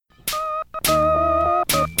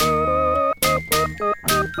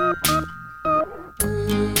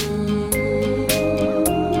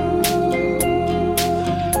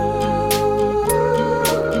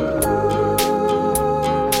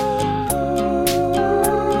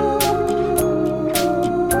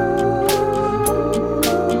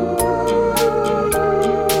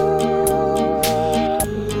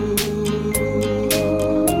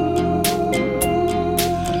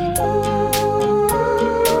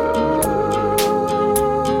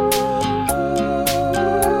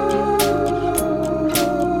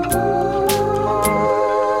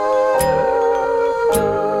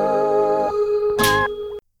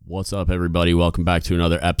What's up, everybody? Welcome back to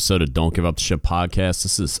another episode of Don't Give Up the Ship podcast.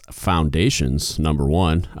 This is Foundations number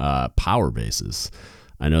 1, Power Bases.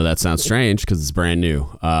 I know that sounds strange because it's brand new.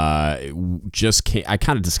 I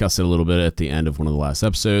kind of discussed it a little bit at the end of one of the last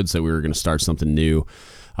episodes that we were going to start something new.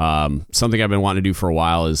 Something I've been wanting to do for a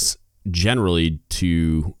while is generally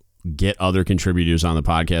to get other contributors on the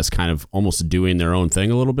podcast kind of almost doing their own thing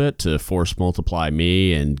a little bit to force multiply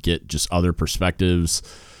me and get just other perspectives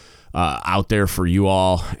out there for you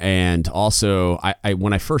all. And also, I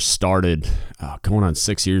when I first started going on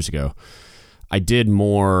 6 years ago, I did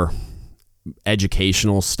more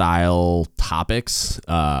educational style topics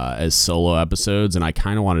as solo episodes, and I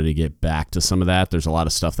kind of wanted to get back to some of that. There's a lot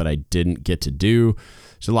of stuff that I didn't get to do.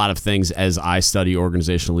 There's a lot of things as I study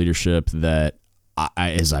organizational leadership that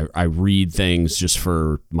I read things just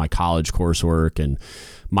for my college coursework and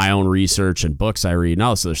my own research and books I read and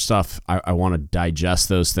all this other stuff. I want to digest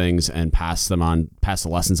those things and pass the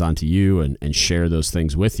lessons on to you and share those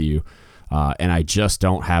things with you. And I just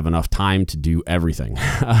don't have enough time to do everything.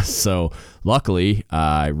 So luckily,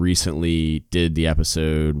 I recently did the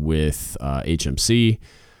episode with HMC.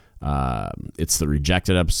 It's the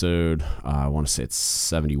Rejected episode. I want to say it's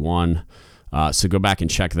 71. So go back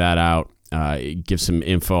and check that out. Give some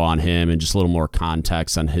info on him and just a little more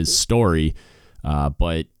context on his story.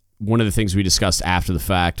 But one of the things we discussed after the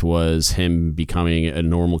fact was him becoming a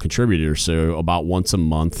normal contributor. So about once a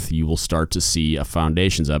month, you will start to see a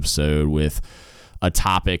Foundations episode with a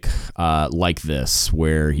topic like this,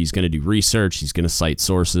 where he's going to do research, he's going to cite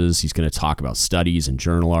sources, he's going to talk about studies and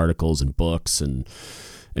journal articles and books and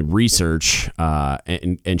research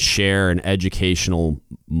and share an educational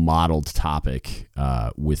modeled topic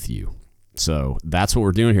with you. So that's what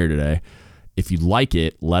we're doing here today. If you like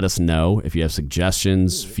it, let us know. If you have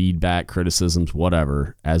suggestions, feedback, criticisms,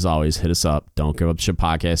 whatever, as always, hit us up. Don't give up the ship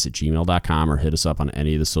podcast at gmail.com or hit us up on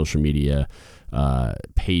any of the social media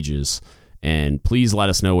pages. And please let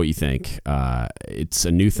us know what you think. It's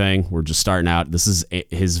a new thing. We're just starting out. This is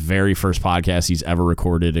his very first podcast he's ever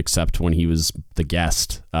recorded, except when he was the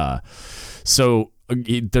guest. So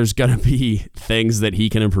there's going to be things that he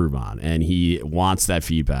can improve on, and he wants that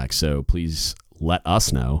feedback. So please let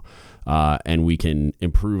us know. And we can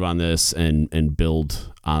improve on this and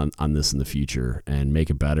build on this in the future and make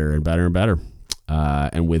it better and better and better.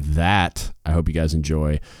 And with that, I hope you guys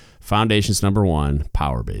enjoy Foundations number 1,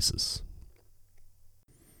 Power Bases.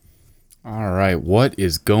 All right, what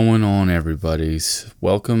is going on, everybody?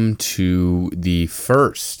 Welcome to the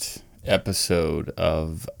first episode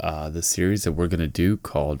of the series that we're going to do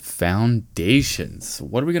called Foundations.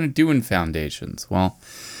 What are we going to do in Foundations? Well,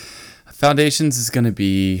 Foundations is going to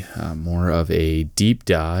be more of a deep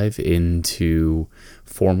dive into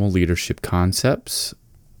formal leadership concepts,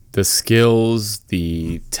 the skills,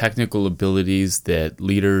 the technical abilities that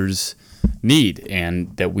leaders need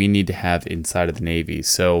and that we need to have inside of the Navy.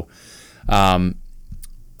 So the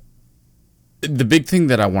big thing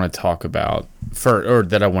that I want to talk about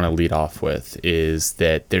that I want to lead off with is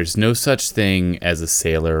that there's no such thing as a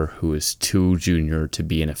sailor who is too junior to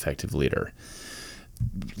be an effective leader.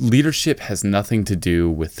 Leadership has nothing to do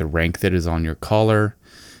with the rank that is on your collar,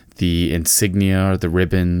 the insignia, the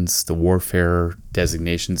ribbons, the warfare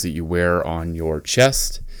designations that you wear on your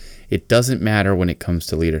chest. It doesn't matter when it comes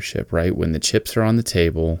to leadership, right? When the chips are on the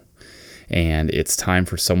table and it's time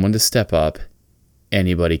for someone to step up,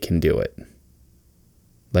 anybody can do it.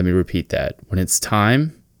 Let me repeat that. When it's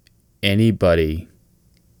time, anybody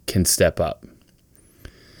can step up.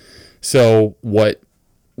 So what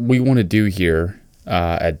we want to do here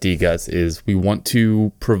at DGUTS is we want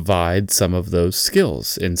to provide some of those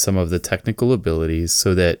skills and some of the technical abilities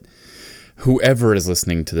so that whoever is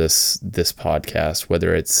listening to this podcast,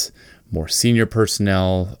 whether it's more senior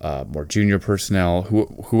personnel, more junior personnel,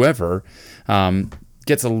 whoever,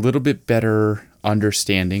 gets a little bit better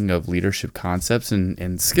understanding of leadership concepts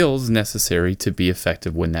and skills necessary to be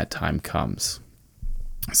effective when that time comes.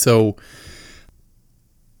 So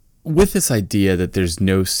with this idea that there's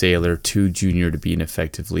no sailor too junior to be an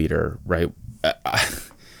effective leader, right?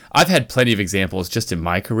 I've had plenty of examples just in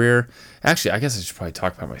my career. Actually, I guess I should probably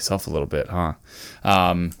talk about myself a little bit, huh?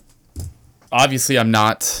 Obviously, I'm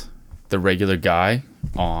not the regular guy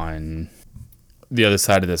on the other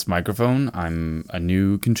side of this microphone. I'm a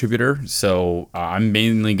new contributor, so I'm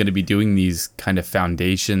mainly going to be doing these kind of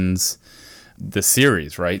foundations, the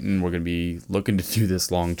series, right? And we're going to be looking to do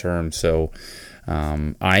this long term. So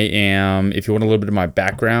I am, if you want a little bit of my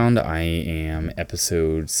background, I am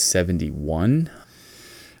episode 71.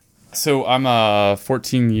 So I'm a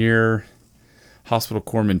 14-year hospital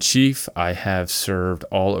corpsman chief. I have served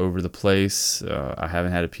all over the place. I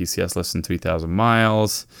haven't had a PCS less than 3,000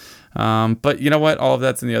 miles. But you know what? All of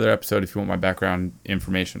that's in the other episode if you want my background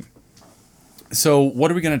information. So what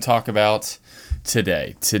are we going to talk about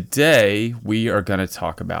today? Today, we are going to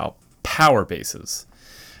talk about power bases.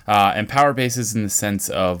 And power bases in the sense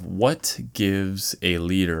of what gives a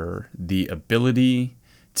leader the ability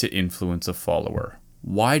to influence a follower.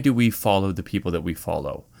 Why do we follow the people that we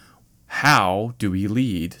follow? How do we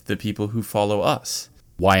lead the people who follow us?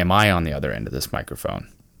 Why am I on the other end of this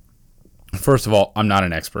microphone? First of all, I'm not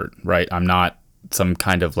an expert, right? I'm not some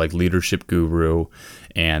kind of like leadership guru,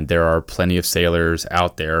 and there are plenty of sailors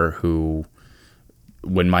out there who,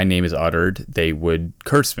 when my name is uttered, they would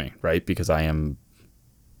curse me, right? Because I am,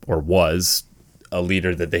 or was, a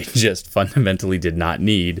leader that they just fundamentally did not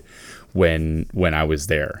need when I was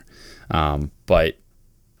there. But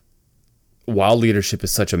while leadership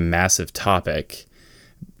is such a massive topic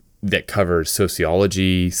that covers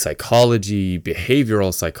sociology, psychology,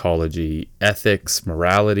 behavioral psychology, ethics,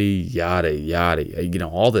 morality, yada, yada,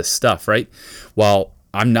 all this stuff, right? While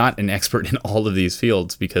I'm not an expert in all of these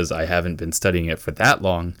fields because I haven't been studying it for that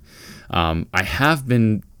long, I have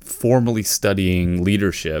been formally studying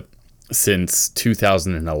leadership since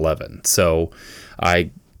 2011. So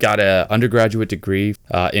I got an undergraduate degree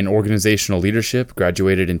in organizational leadership,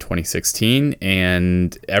 graduated in 2016,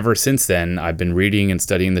 and ever since then, I've been reading and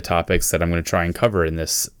studying the topics that I'm going to try and cover in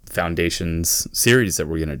this Foundations series that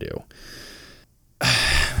we're going to do.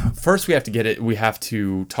 First, we have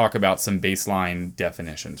to talk about some baseline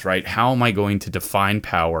definitions, right? How am I going to define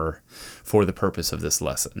power for the purpose of this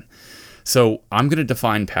lesson? So I'm going to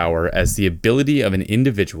define power as the ability of an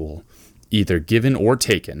individual, either given or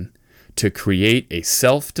taken, to create a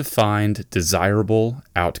self-defined, desirable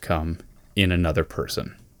outcome in another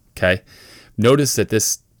person. Okay, notice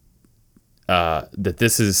that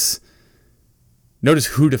notice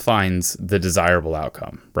who defines the desirable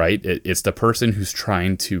outcome, right? It's the person who's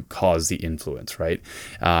trying to cause the influence, right?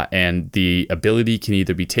 And the ability can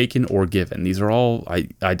either be taken or given. These are all,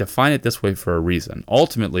 I define it this way for a reason.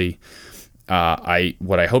 Ultimately,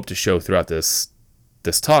 what I hope to show throughout this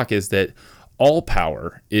talk is that all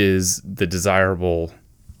power is the desirable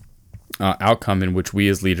outcome in which we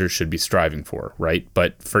as leaders should be striving for, right?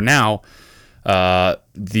 But for now,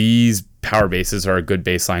 these power bases are a good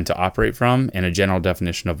baseline to operate from and a general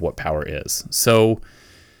definition of what power is. So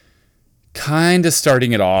kind of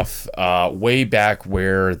starting it off way back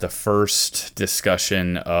where the first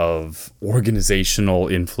discussion of organizational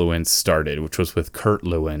influence started, which was with Kurt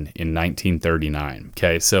Lewin in 1939.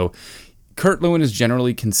 Okay, so Kurt Lewin is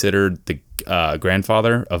generally considered the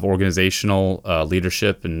grandfather of organizational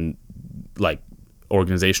leadership and like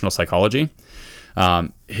organizational psychology.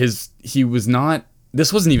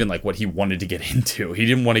 This wasn't even like what he wanted to get into. He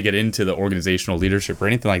didn't want to get into the organizational leadership or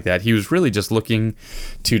anything like that. He was really just looking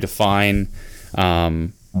to define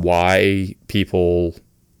why people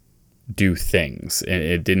do things,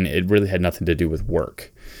 and it really had nothing to do with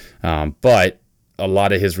work. But a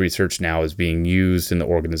lot of his research now is being used in the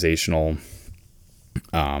organizational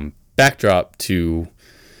backdrop to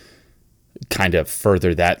kind of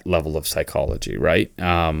further that level of psychology, right?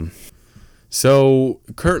 So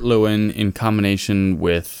Kurt Lewin, in combination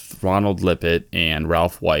with Ronald Lippitt and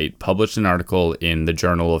Ralph White, published an article in the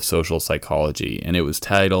Journal of Social Psychology, and it was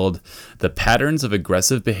titled "The Patterns of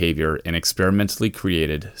Aggressive Behavior in Experimentally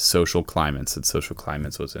Created Social Climates," and social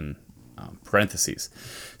climates was in parentheses.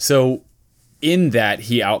 So in that,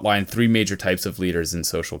 he outlined three major types of leaders in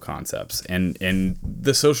social concepts, and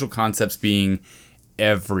the social concepts being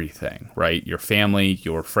everything, right? Your family,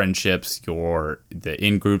 your friendships, the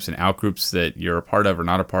in-groups and out-groups that you're a part of or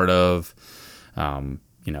not a part of,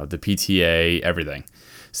 the PTA, everything.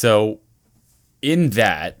 So in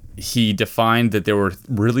that, he defined that there were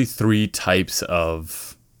really three types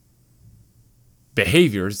of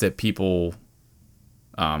behaviors that people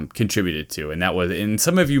contributed to, and that was, and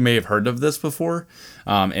some of you may have heard of this before,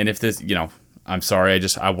 and if this, I'm sorry,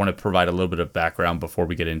 I want to provide a little bit of background before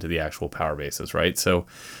we get into the actual power bases, right? So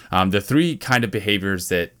the three kind of behaviors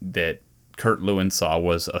that Kurt Lewin saw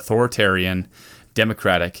was authoritarian,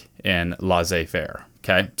 democratic, and laissez-faire.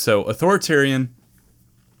 Okay, so authoritarian,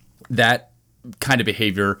 that kind of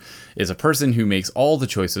behavior is a person who makes all the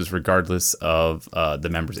choices regardless of the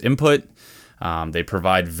members' input. They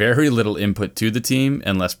provide very little input to the team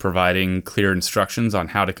unless providing clear instructions on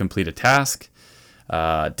how to complete a task,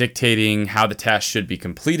 dictating how the task should be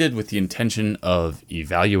completed with the intention of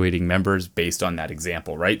evaluating members based on that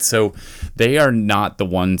example, right? So they are not the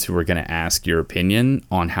ones who are going to ask your opinion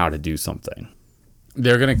on how to do something.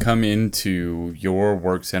 They're going to come into your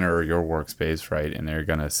work center or your workspace, right? And they're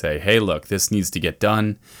going to say, hey, look, this needs to get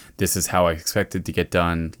done. This is how I expect it to get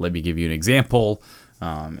done. Let me give you an example.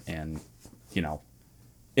 And you know,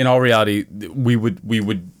 in all reality, we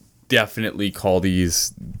would definitely call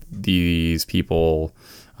these people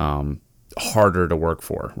harder to work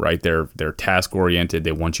for, right? They're task oriented.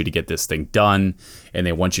 They want you to get this thing done, and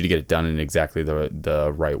they want you to get it done in exactly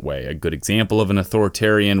the right way. A good example of an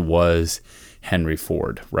authoritarian was Henry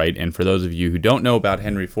Ford, right? And for those of you who don't know about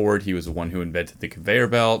Henry Ford, he was the one who invented the conveyor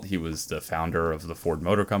belt. He was the founder of the Ford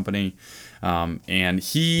Motor Company, and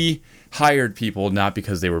he hired people not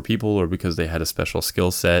because they were people or because they had a special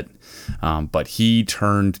skill set, but he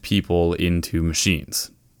turned people into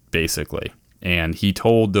machines, basically. And he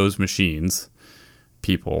told those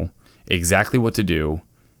people, exactly what to do,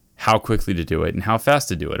 how quickly to do it, and how fast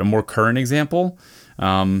to do it. A more current example,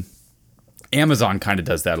 Amazon kind of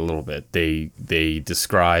does that a little bit. They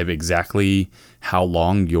describe exactly how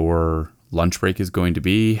long your lunch break is going to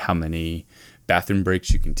be, how many bathroom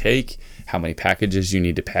breaks you can take, how many packages you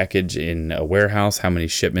need to package in a warehouse, how many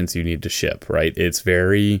shipments you need to ship, right? It's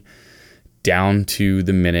very down to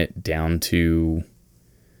the minute, down to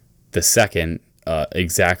the second,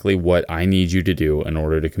 exactly what I need you to do in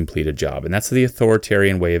order to complete a job. And that's the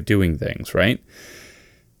authoritarian way of doing things, right?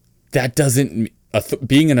 That doesn't,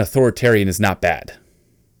 being an authoritarian is not bad,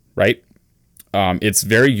 right? It's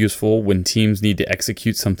very useful when teams need to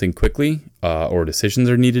execute something quickly, or decisions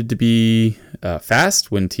are needed to be fast,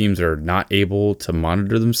 when teams are not able to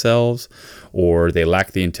monitor themselves, or they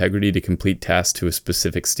lack the integrity to complete tasks to a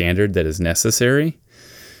specific standard that is necessary.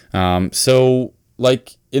 So,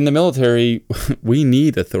 like in the military, we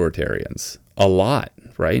need authoritarians a lot,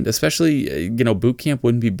 right? Especially, boot camp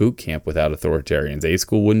wouldn't be boot camp without authoritarians. A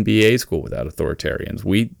school wouldn't be A school without authoritarians.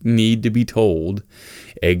 We need to be told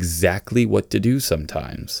exactly what to do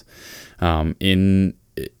sometimes. From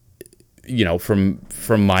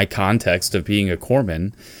my context of being a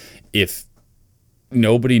corpsman, if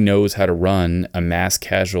nobody knows how to run a mass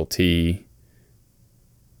casualty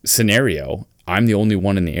scenario, I'm the only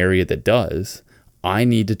one in the area that does. I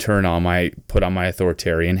need to put on my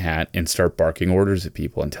authoritarian hat and start barking orders at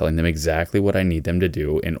people and telling them exactly what I need them to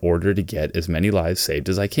do in order to get as many lives saved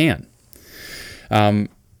as I can.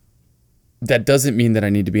 That doesn't mean that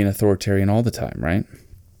I need to be an authoritarian all the time, right?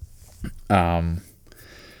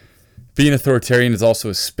 Being authoritarian is also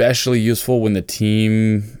especially useful when the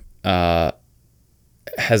team has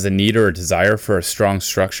a need or a desire for a strong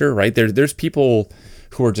structure, right? There's people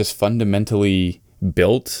who are just fundamentally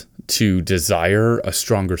built to desire a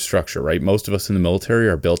stronger structure, right? Most of us in the military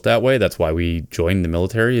are built that way. That's why we joined the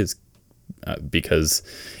military, is because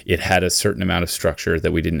it had a certain amount of structure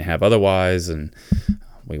that we didn't have otherwise, and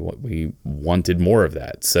we wanted more of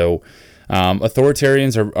that. So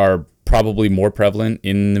authoritarians are probably more prevalent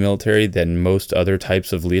in the military than most other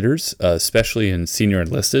types of leaders, especially in senior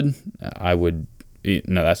enlisted.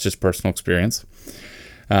 That's just personal experience.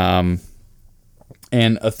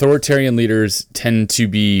 And authoritarian leaders tend to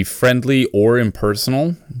be friendly or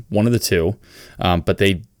impersonal, one of the two, but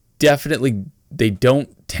they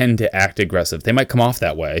don't tend to act aggressive. They might come off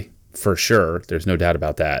that way, for sure. There's no doubt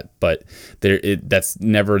about that, but that's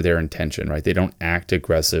never their intention, right? They don't act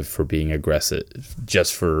aggressive for being aggressive,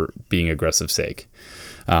 just for being aggressive sake.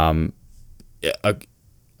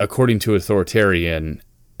 According to authoritarian,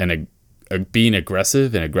 being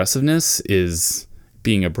aggressive and aggressiveness is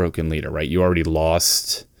being a broken leader, right? You already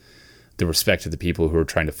lost the respect of the people who are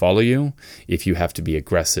trying to follow you if you have to be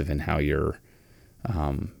aggressive in how you're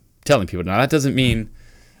telling people. Now, that doesn't mean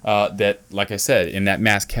that, like I said, in that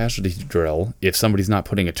mass casualty drill, if somebody's not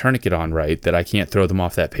putting a tourniquet on right, that I can't throw them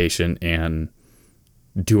off that patient and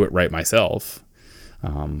do it right myself.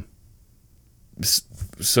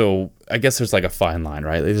 So I guess there's like a fine line,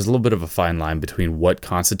 right? There's a little bit of a fine line between what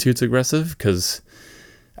constitutes aggressive, because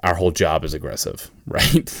our whole job is aggressive,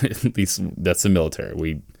 right? At least that's the military.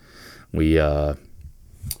 We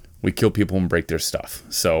kill people and break their stuff.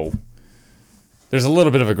 So there's a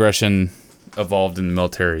little bit of aggression evolved in the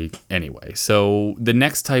military anyway. So the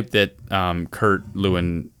next type that Kurt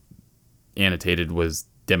Lewin annotated was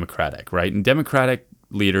democratic, right? And democratic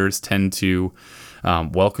leaders tend to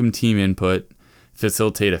welcome team input,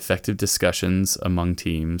 facilitate effective discussions among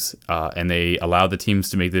teams, and they allow the teams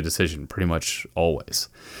to make the decision pretty much always.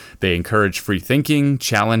 They encourage free thinking,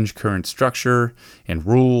 challenge current structure and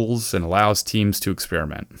rules, and allows teams to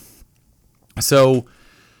experiment. So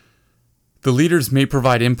the leaders may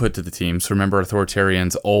provide input to the teams. Remember,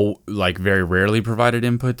 authoritarians very rarely provided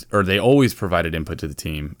input, or they always provided input to the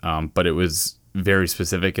team, but it was very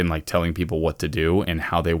specific in like telling people what to do and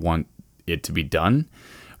how they want it to be done.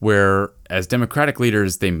 Where as democratic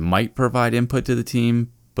leaders, they might provide input to the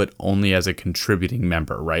team, but only as a contributing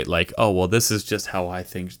member, right? Like, oh, well, this is just how I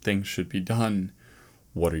think things should be done.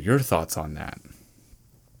 What are your thoughts on that?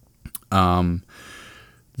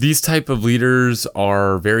 These type of leaders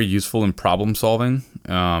are very useful in problem solving.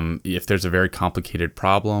 If there's a very complicated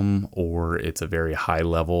problem or it's a very high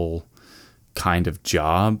level kind of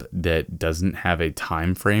job that doesn't have a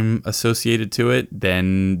time frame associated to it,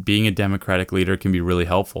 then being a democratic leader can be really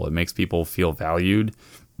helpful. It makes people feel valued.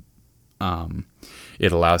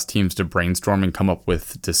 It allows teams to brainstorm and come up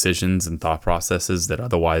with decisions and thought processes that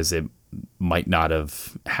otherwise it might not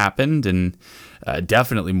have happened, and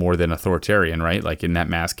definitely more than authoritarian, right? Like in that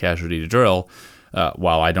mass casualty drill,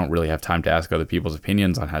 while I don't really have time to ask other people's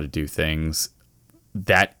opinions on how to do things,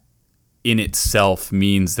 that in itself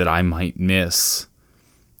means that I might miss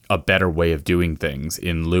a better way of doing things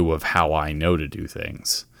in lieu of how I know to do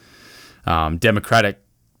things. Democratic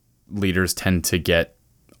leaders tend to get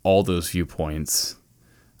all those viewpoints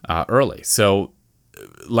early. So,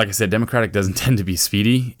 like I said, Democratic doesn't tend to be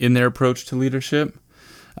speedy in their approach to leadership.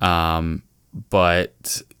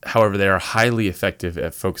 But, however, they are highly effective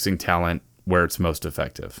at focusing talent where it's most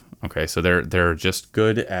effective. Okay, so they're just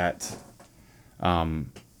good at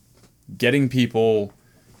getting people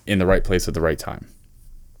in the right place at the right time.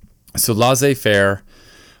 So laissez-faire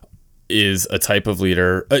is a type of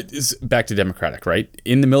leader. Back to Democratic, right?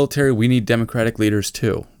 In the military, we need Democratic leaders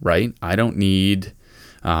too, right? I don't need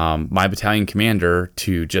my battalion commander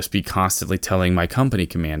to just be constantly telling my company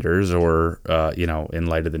commanders or, in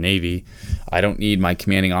light of the Navy, I don't need my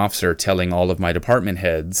commanding officer telling all of my department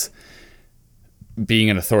heads, being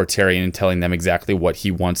an authoritarian and telling them exactly what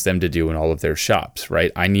he wants them to do in all of their shops,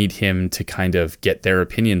 right? I need him to kind of get their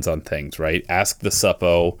opinions on things, right? Ask the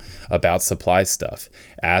suppo about supply stuff.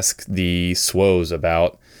 Ask the SWOs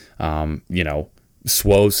about,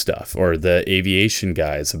 SWO stuff, or the aviation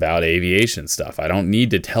guys about aviation stuff. I don't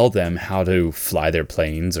need to tell them how to fly their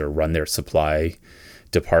planes or run their supply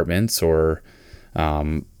departments or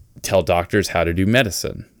tell doctors how to do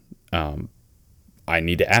medicine. I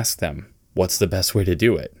need to ask them, what's the best way to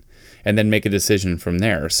do it? And then make a decision from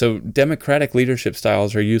there. So democratic leadership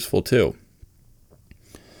styles are useful too.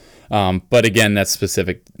 But again, that's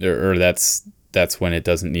specific, or that's when it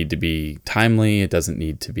doesn't need to be timely. It doesn't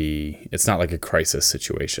need to be, it's not like a crisis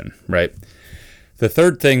situation, right? The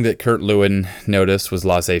third thing that Kurt Lewin noticed was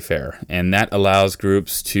laissez-faire, and that allows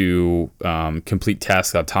groups to complete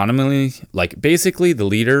tasks autonomously. Like basically the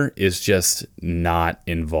leader is just not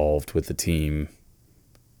involved with the team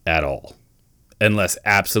at all, unless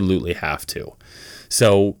absolutely have to.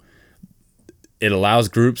 So it allows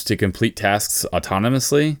groups to complete tasks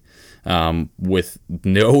autonomously with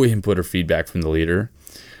no input or feedback from the leader.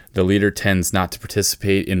 The leader tends not to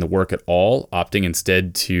participate in the work at all, opting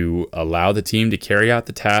instead to allow the team to carry out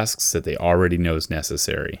the tasks that they already know is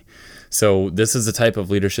necessary. So this is a type of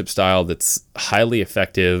leadership style that's highly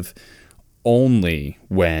effective only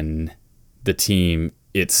when the team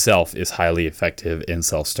itself is highly effective and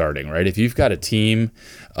self-starting, right? If you've got a team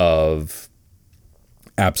of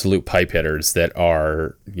absolute pipe hitters that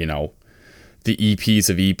are, the EPs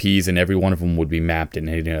of EPs, and every one of them would be mapped in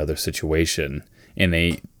any other situation, and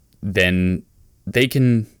they can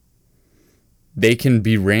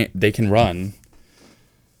run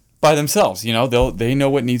by themselves. They know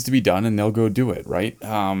what needs to be done and they'll go do it, right?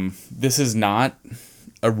 This is not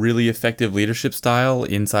a really effective leadership style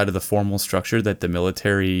inside of the formal structure that the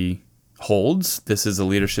military holds. This is a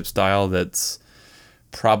leadership style that's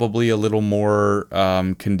probably a little more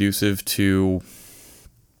conducive to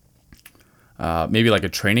maybe like a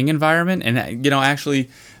training environment. And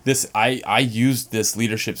actually, I used this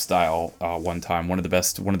leadership style one time. One of the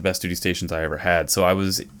best duty stations I ever had. So I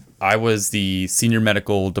was the senior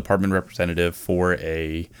medical department representative for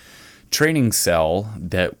a training cell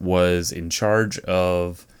that was in charge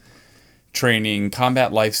of training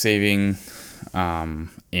combat life-saving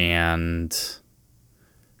and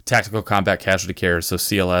tactical combat casualty care, so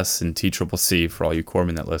CLS and TCCC for all you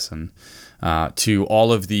corpsmen that listen, to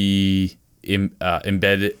all of the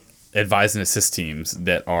embedded advise and assist teams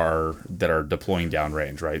that are deploying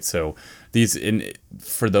downrange, right? So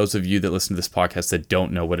for those of you that listen to this podcast that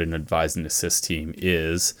don't know what an advise and assist team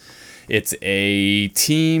is, it's a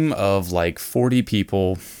team of like 40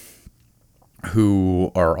 people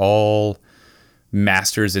who are all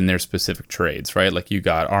masters in their specific trades, right? Like you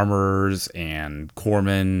got armorers and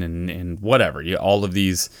corpsmen and whatever. All of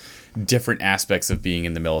these different aspects of being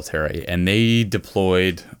in the military. And they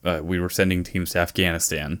deployed, we were sending teams to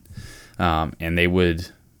Afghanistan, and they would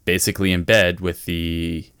basically embed with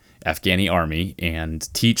the Afghani army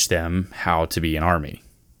and teach them how to be an army,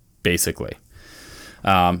 basically.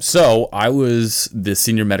 So I was the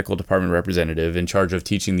senior medical department representative in charge of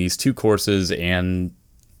teaching these two courses and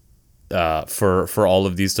for all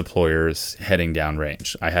of these deployers heading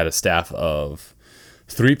downrange. I had a staff of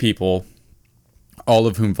 3 people, all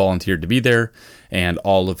of whom volunteered to be there, and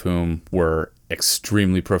all of whom were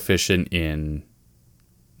extremely proficient in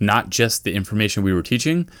not just the information we were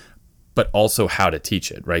teaching, but also how to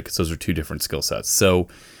teach it, right? Because those are 2 different skill sets. So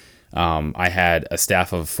I had a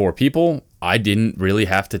staff of 4 people. I didn't really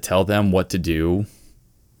have to tell them what to do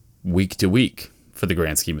week to week for the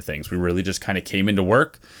grand scheme of things. We really just kind of came into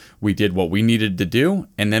work. We did what we needed to do,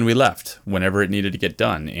 and then we left whenever it needed to get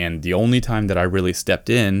done. And the only time that I really stepped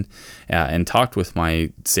in and talked with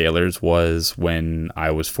my sailors was when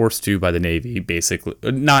I was forced to by the Navy, basically.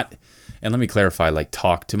 Not, and let me clarify, like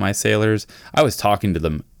talk to my sailors. I was talking to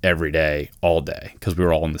them every day, all day, because we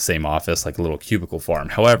were all in the same office, like a little cubicle farm.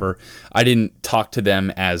 However, I didn't talk to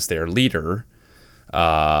them as their leader,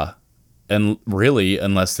 and really,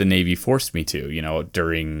 unless the Navy forced me to,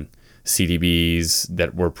 during CDBs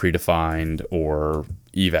that were predefined or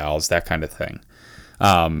evals, that kind of thing.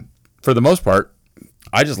 For the most part,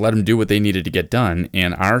 I just let them do what they needed to get done,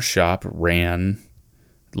 and our shop ran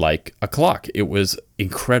like a clock. It was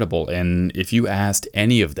incredible, and if you asked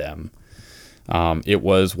any of them, it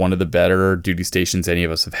was one of the better duty stations any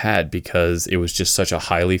of us have had, because it was just such a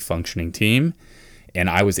highly functioning team. And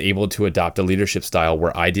I was able to adopt a leadership style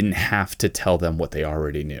where I didn't have to tell them what they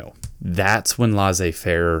already knew. That's when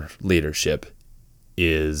laissez-faire leadership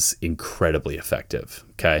is incredibly effective,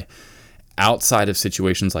 okay? Outside of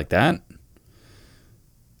situations like that,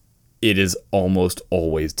 it is almost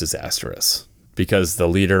always disastrous because the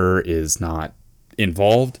leader is not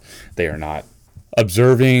involved. They are not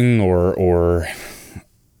observing or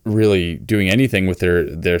really doing anything with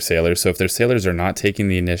their sailors. So if their sailors are not taking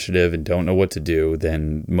the initiative and don't know what to do,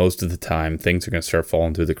 then most of the time things are going to start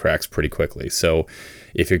falling through the cracks pretty quickly. So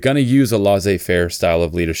if you're going to use a laissez-faire style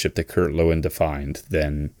of leadership that Kurt Lewin defined,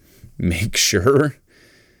 then make sure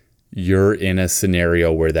you're in a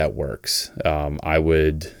scenario where that works. I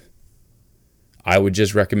would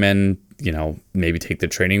just recommend, maybe take the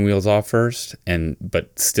training wheels off first,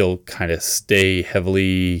 but still kind of stay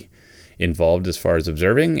heavily involved as far as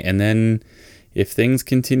observing. And then if things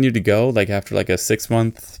continue to go, like after like a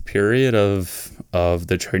 6-month period of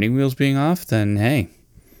the training wheels being off, then hey,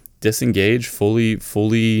 disengage,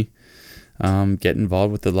 fully get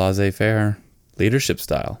involved with the laissez-faire leadership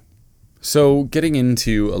style. So getting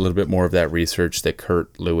into a little bit more of that research that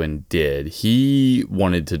Kurt Lewin did, he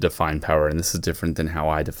wanted to define power, and this is different than how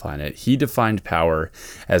I define it. He defined power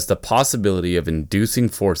as the possibility of inducing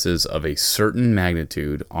forces of a certain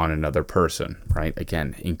magnitude on another person, right?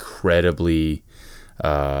 Again, incredibly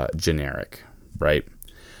generic, right?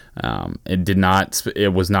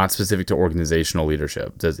 It was not specific to organizational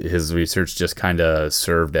leadership. His research just kind of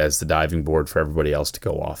served as the diving board for everybody else to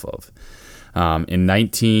go off of. In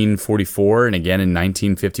 1944 and again in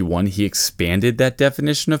 1951, he expanded that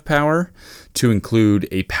definition of power to include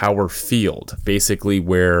a power field, basically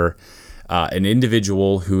where an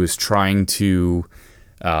individual who is trying to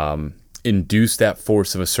induce that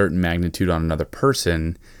force of a certain magnitude on another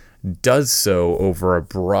person does so over a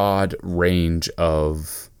broad range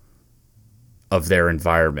of their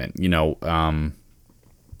environment.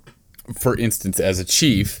 For instance, as a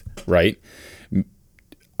chief, right?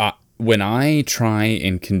 When I try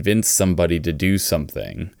and convince somebody to do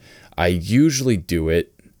something, I usually do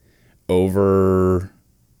it through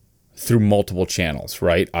multiple channels,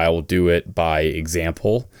 right? I will do it by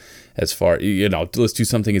example, as far, let's do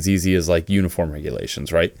something as easy as like uniform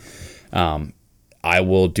regulations, right? I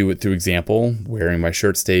will do it through example, wearing my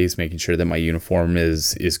shirt stays, making sure that my uniform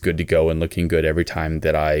is good to go and looking good every time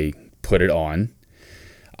that I put it on.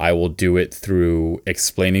 I will do it through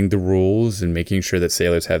explaining the rules and making sure that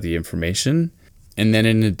sailors have the information. And then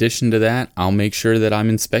in addition to that, I'll make sure that I'm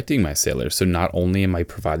inspecting my sailors. So not only am I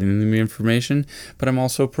providing them the information, but I'm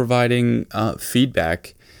also providing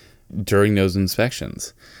feedback during those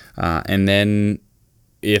inspections. And then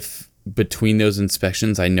if between those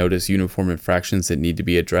inspections I notice uniform infractions that need to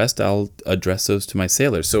be addressed, I'll address those to my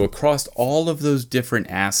sailors. So across all of those different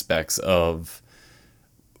aspects of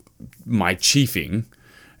my chiefing,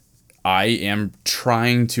 I am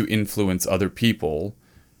trying to influence other people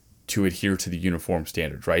to adhere to the uniform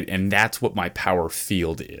standards, right? And that's what my power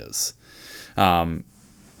field is.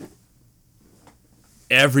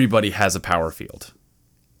 Everybody has a power field.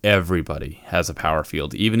 Everybody has a power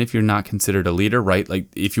field, even if you're not considered a leader, right? Like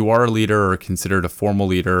if you are a leader or considered a formal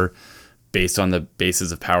leader based on the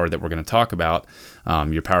basis of power that we're going to talk about,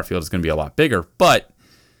 your power field is going to be a lot bigger. But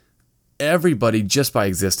everybody, just by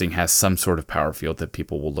existing, has some sort of power field that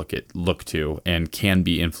people will look to and can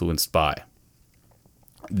be influenced by.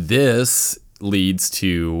 This leads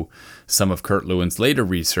to some of Kurt Lewin's later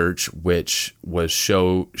research, which was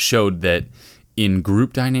showed that in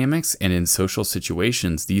group dynamics and in social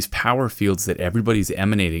situations, these power fields that everybody's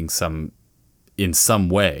emanating in some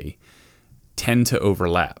way tend to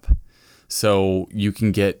overlap. So you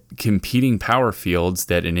can get competing power fields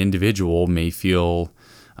that an individual may feel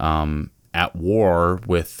at war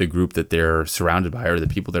with the group that they're surrounded by, or the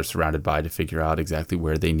people they're surrounded by, to figure out exactly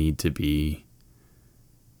where they need to be,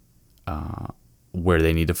 where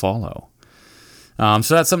they need to follow.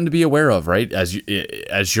 So that's something to be aware of, right?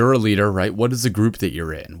 As you're a leader, right? What is the group that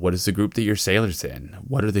you're in? What is the group that your sailor's in?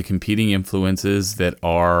 What are the competing influences that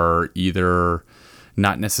are either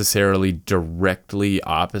not necessarily directly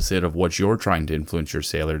opposite of what you're trying to influence your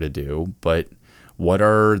sailor to do, but what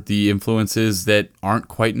are the influences that aren't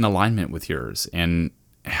quite in alignment with yours, and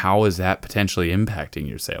how is that potentially impacting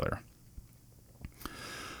your sailor?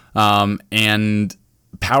 And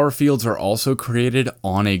power fields are also created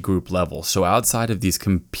on a group level. So outside of these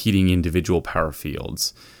competing individual power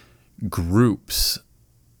fields, groups,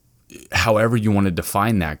 however you want to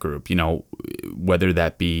define that group, whether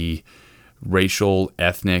that be racial,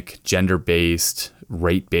 ethnic, gender-based,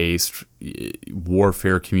 rate-based,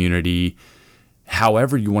 warfare community,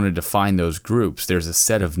 however you want to define those groups, there's a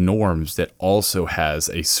set of norms that also has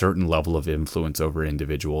a certain level of influence over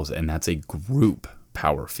individuals, and that's a group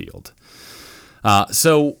power field.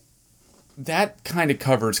 So that kind of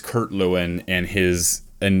covers Kurt Lewin and his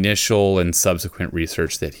initial and subsequent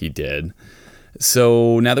research that he did.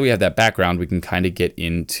 So now that we have that background, we can kind of get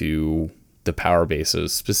into the power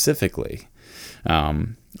bases specifically.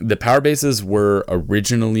 The power bases were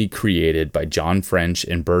originally created by John French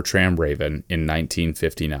and Bertram Raven in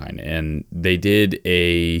 1959, and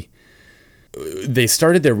they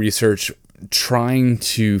started their research trying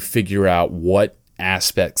to figure out what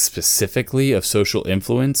aspects specifically of social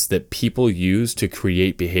influence that people use to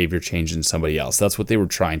create behavior change in somebody else. That's what they were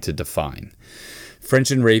trying to define. French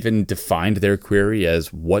and Raven defined their query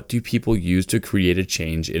as, what do people use to create a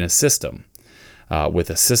change in a system? With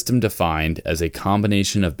a system defined as a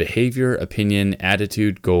combination of behavior, opinion,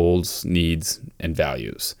 attitude, goals, needs, and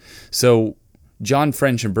values. So John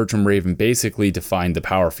French and Bertram Raven basically defined the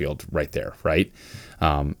power field right there, right?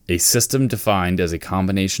 A system defined as a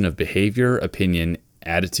combination of behavior, opinion,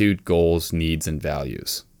 attitude, goals, needs, and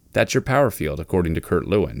values. That's your power field, according to Kurt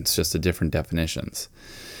Lewin. It's just a different definitions.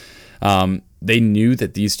 They knew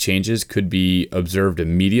that these changes could be observed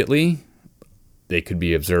immediately. They could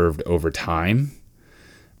be observed over time.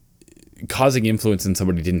 Causing influence in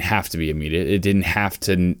somebody didn't have to be immediate. It didn't have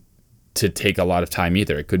to take a lot of time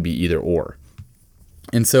either. It could be either or.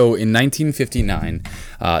 And so in 1959,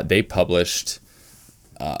 they published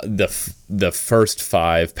the first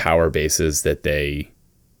 5 power bases that they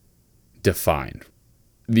defined.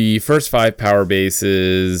 The first 5 power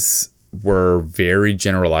bases were very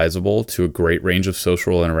generalizable to a great range of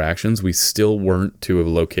social interactions. We still weren't to a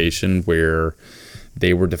location where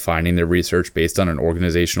they were defining their research based on an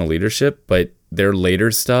organizational leadership, but their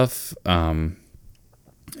later stuff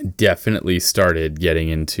definitely started getting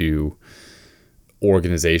into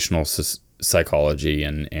organizational psychology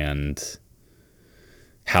and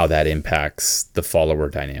how that impacts the follower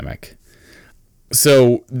dynamic.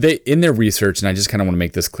 So they, in their research, and I just kind of want to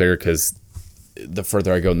make this clear because the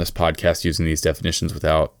further I go in this podcast using these definitions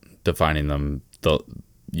without defining them,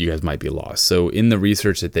 you guys might be lost. So in the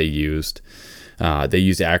research that they used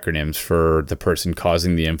acronyms for the person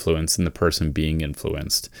causing the influence and the person being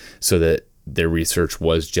influenced, so that their research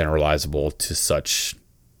was generalizable to such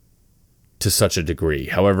a degree.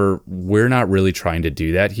 However, we're not really trying to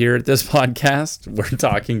do that here at this podcast. We're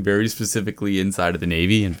talking very specifically inside of the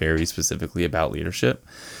Navy and very specifically about leadership.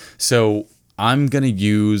 So I'm going to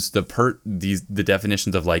use the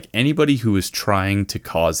definitions of like anybody who is trying to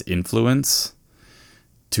cause influence.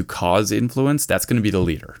 That's going to be the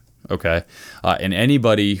leader. Okay. And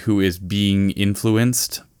anybody who is being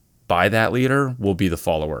influenced by that leader will be the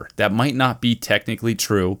follower. That might not be technically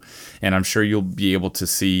true. And I'm sure you'll be able to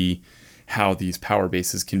see how these power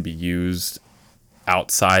bases can be used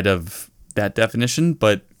outside of that definition.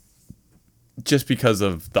 But just because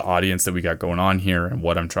of the audience that we got going on here and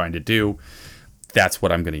what I'm trying to do, that's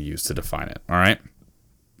what I'm going to use to define it. All right.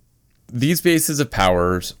 These bases of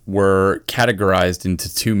powers were categorized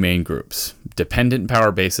into 2 main groups: dependent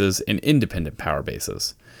power bases and independent power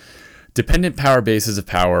bases. Dependent power bases of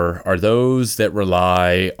power are those that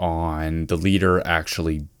rely on the leader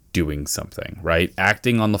actually doing something, right?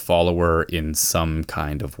 Acting on the follower in some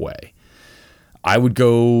kind of way. I would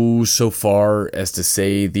go so far as to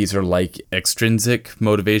say these are like extrinsic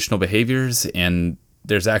motivational behaviors, and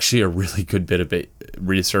there's actually a really good bit of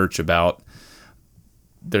research about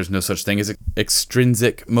there's no such thing as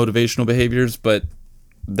extrinsic motivational behaviors, but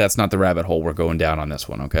that's not the rabbit hole we're going down on this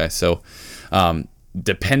one, okay? So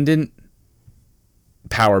dependent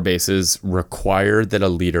power bases require that a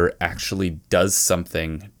leader actually does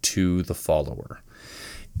something to the follower.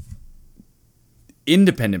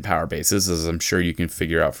 Independent power bases, as I'm sure you can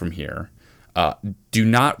figure out from here, do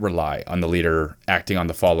not rely on the leader acting on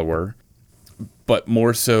the follower, but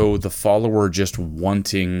more so the follower just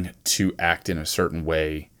wanting to act in a certain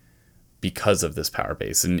way because of this power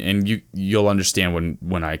base. And you'll understand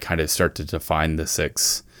when I kind of start to define the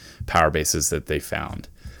 6 power bases that they found.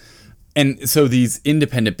 And so these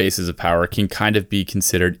independent bases of power can kind of be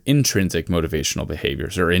considered intrinsic motivational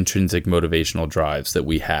behaviors or intrinsic motivational drives that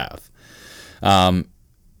we have.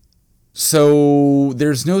 So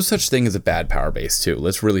there's no such thing as a bad power base too.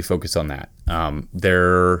 Let's really focus on that.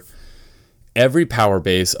 Every power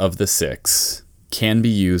base of the 6 can be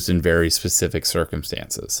used in very specific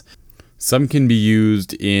circumstances. Some can be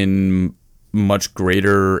used in much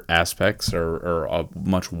greater aspects or a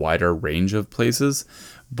much wider range of places,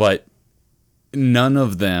 but none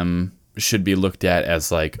of them should be looked at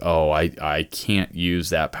as like, oh, I can't use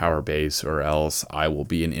that power base or else I will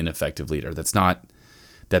be an ineffective leader. That's not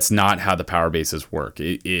how the power bases work.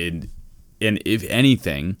 And if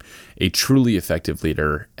anything, a truly effective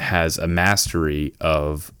leader has a mastery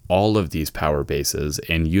of all of these power bases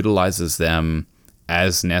and utilizes them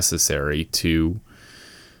as necessary to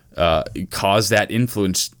cause that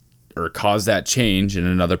influence or cause that change in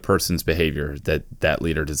another person's behavior that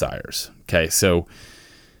leader desires. Okay, so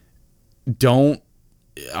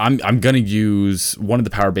I'm going to use one of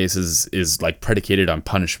the power bases is like predicated on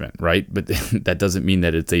punishment, right? But that doesn't mean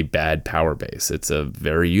that it's a bad power base. It's a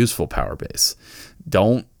very useful power base.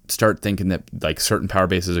 Don't start thinking that like certain power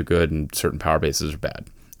bases are good and certain power bases are bad.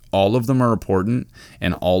 All of them are important,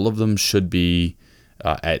 and all of them should be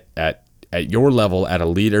at your level, at a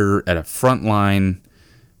leader, at a frontline,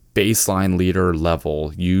 baseline leader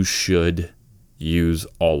level. You should use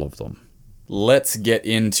all of them. Let's get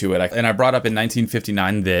into it. And I brought up in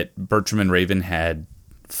 1959 that Bertram and Raven had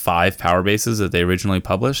 5 power bases that they originally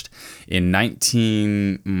published. In I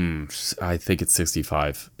think it's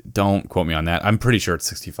 65. Don't quote me on that. I'm pretty sure it's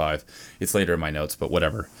 65. It's later in my notes, but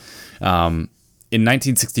whatever. In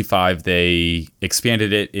 1965, they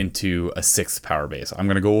expanded it into a 6th power base. I'm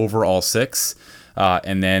going to go over all 6,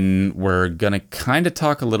 and then we're going to kind of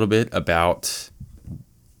talk a little bit about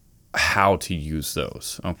how to use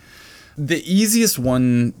those. The easiest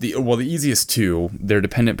one, the easiest 2, they're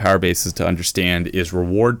dependent power bases to understand, is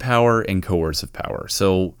reward power and coercive power.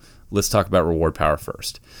 So let's talk about reward power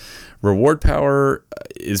first. Reward power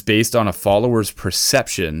is based on a follower's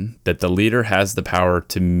perception that the leader has the power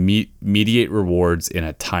to mediate rewards in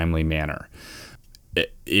a timely manner.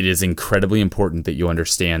 It is incredibly important that you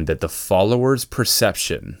understand that the follower's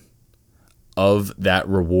perception of that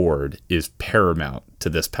reward is paramount to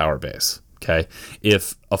this power base. Okay,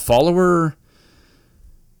 if a follower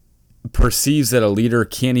perceives that a leader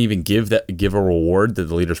can't even give a reward that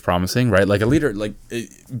the leader's promising, right? Like a leader, like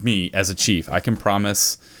me as a chief, I can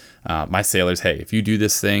promise my sailors, hey, if you do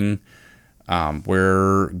this thing,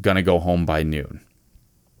 we're gonna go home by noon.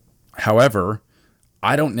 However,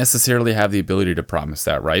 I don't necessarily have the ability to promise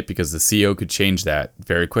that, right? Because the CO could change that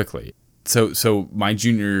very quickly. So my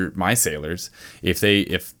sailors, if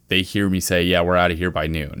they hear me say, yeah, we're out of here by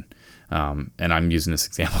noon. And I'm using this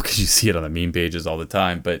example because you see it on the meme pages all the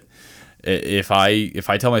time. But if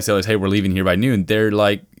I tell my sailors, hey, we're leaving here by noon, they're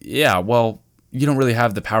like, yeah, well, you don't really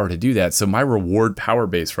have the power to do that. So my reward power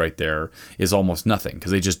base right there is almost nothing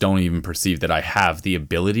because they just don't even perceive that I have the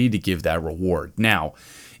ability to give that reward. Now,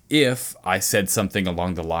 if I said something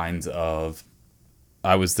along the lines of,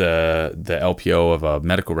 I was the LPO of a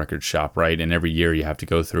medical records shop, right? And every year you have to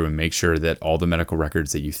go through and make sure that all the medical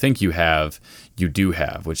records that you think you do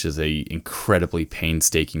have, which is a incredibly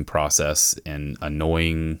painstaking process and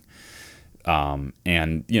annoying.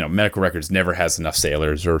 And medical records never has enough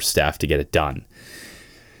sailors or staff to get it done.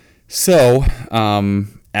 So,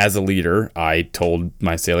 as a leader, I told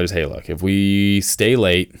my sailors, hey, look, if we stay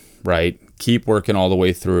late, right, keep working all the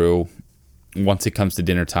way through. Once it comes to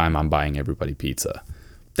dinner time, I'm buying everybody pizza.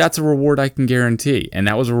 That's a reward I can guarantee. And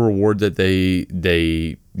that was a reward that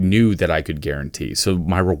they knew that I could guarantee. So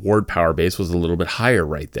my reward power base was a little bit higher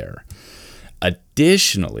right there.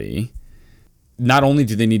 Additionally, not only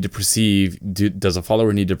do they need to does a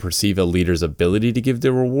follower need to perceive a leader's ability to give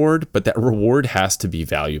the reward, but that reward has to be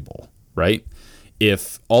valuable, right?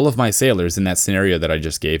 If all of my sailors in that scenario that I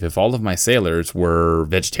just gave, if all of my sailors were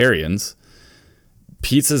vegetarians,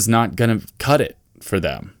 pizza's not going to cut it for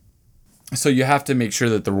them. So you have to make sure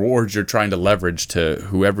that the rewards you're trying to leverage to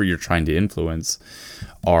whoever you're trying to influence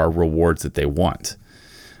are rewards that they want.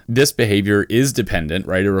 This behavior is dependent,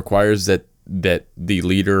 right? It requires that the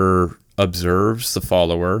leader observes the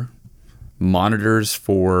follower, monitors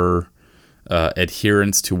for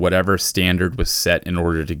adherence to whatever standard was set in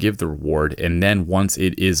order to give the reward, and then once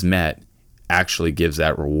it is met, actually gives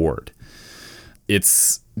that reward.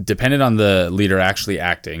 It's dependent on the leader actually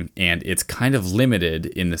acting, and it's kind of limited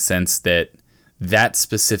in the sense that that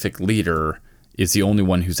specific leader is the only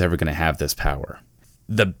one who's ever going to have this power.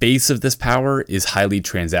 The base of this power is highly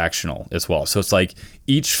transactional as well. So it's like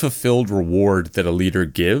each fulfilled reward that a leader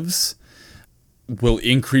gives will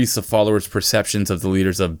increase the followers' perceptions of the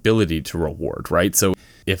leader's ability to reward, right? So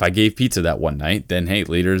if I gave pizza that one night, then hey,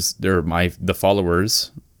 the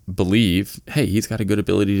followers believe, hey, he's got a good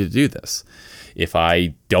ability to do this. If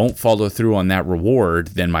I don't follow through on that reward,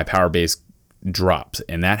 then my power base drops.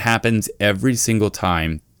 And that happens every single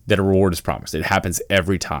time that a reward is promised. It happens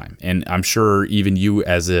every time. And I'm sure even you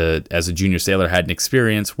as a junior sailor had an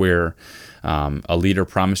experience where a leader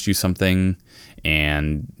promised you something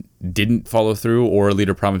and didn't follow through, or a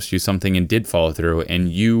leader promised you something and did follow through,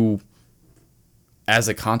 and you, as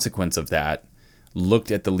a consequence of that,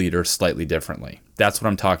 looked at the leader slightly differently. That's what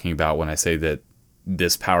I'm talking about when I say that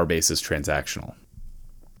this power base is transactional.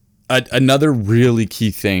 Another really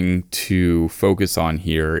key thing to focus on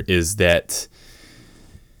here is that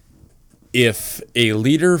if a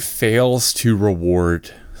leader fails to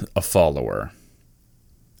reward a follower,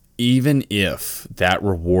 even if that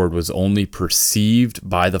reward was only perceived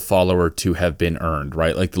by the follower to have been earned,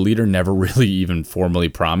 right? Like the leader never really even formally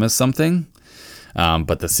promised something,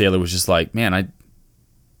 but the sailor was just like, man,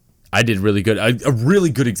 I did really good. A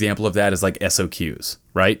really good example of that is like SOQs,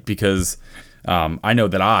 right? Because I know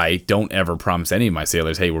that I don't ever promise any of my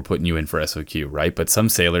sailors, hey, we're putting you in for SOQ, right? But some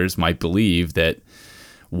sailors might believe that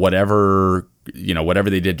whatever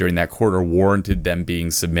they did during that quarter warranted them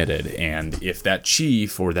being submitted. And if that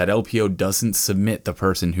chief or that LPO doesn't submit the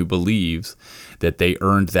person who believes that they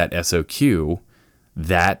earned that SOQ,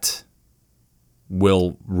 that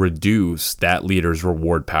will reduce that leader's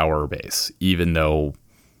reward power base, even though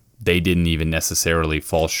they didn't even necessarily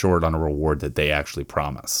fall short on a reward that they actually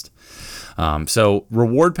promised. So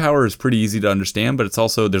reward power is pretty easy to understand, but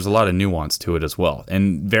there's a lot of nuance to it as well.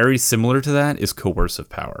 And very similar to that is coercive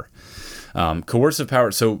power. Coercive power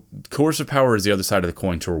is the other side of the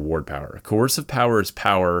coin to reward power. Coercive power is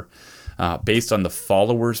power based on the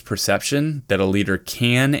follower's perception that a leader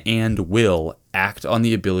can and will act on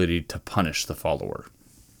the ability to punish the follower.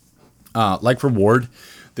 Like reward,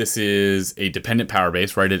 this is a dependent power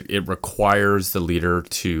base, right? It requires the leader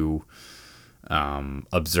to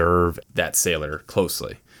observe that sailor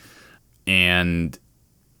closely. And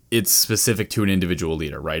it's specific to an individual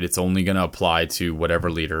leader, right? It's only going to apply to whatever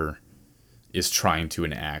leader is trying to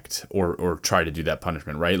enact or try to do that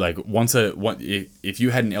punishment, right? Like if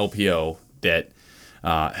you had an LPO that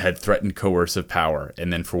had threatened coercive power,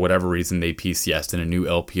 and then for whatever reason they PCS'd and a new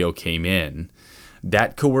LPO came in,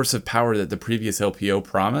 that coercive power that the previous LPO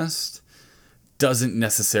promised doesn't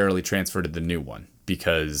necessarily transfer to the new one,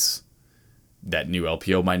 because that new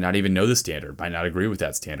LPO might not even know the standard, might not agree with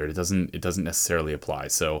that standard. It doesn't necessarily apply.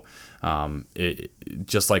 So it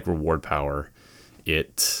just like reward power,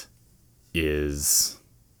 it is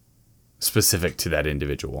specific to that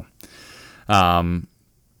individual.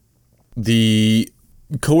 The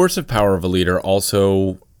coercive power of a leader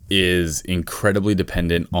also is incredibly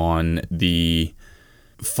dependent on the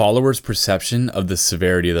follower's perception of the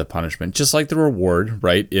severity of the punishment. Just like the reward,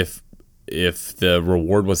 right? If the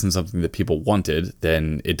reward wasn't something that people wanted,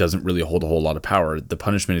 then it doesn't really hold a whole lot of power. The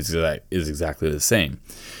punishment is exactly the same.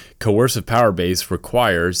 Coercive power base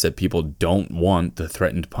requires that people don't want the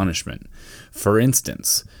threatened punishment. For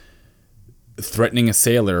instance, threatening a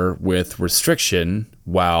sailor with restriction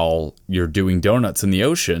while you're doing donuts in the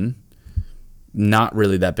ocean, not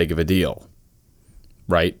really that big of a deal,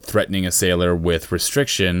 right? Threatening a sailor with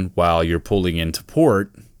restriction while you're pulling into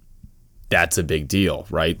port, that's a big deal,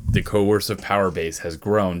 right? The coercive power base has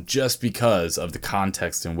grown just because of the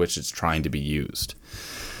context in which it's trying to be used.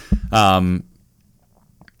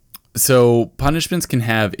 So punishments can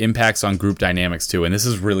have impacts on group dynamics too, and this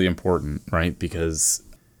is really important, right? Because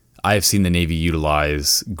I have seen the Navy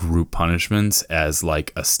utilize group punishments as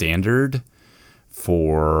like a standard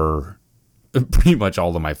for pretty much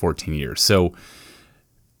all of my 14 years. So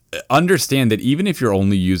understand that even if you're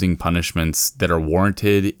only using punishments that are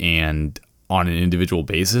warranted and on an individual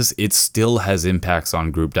basis, it still has impacts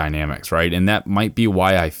on group dynamics, right? And that might be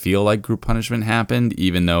why I feel like group punishment happened,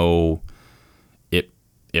 even though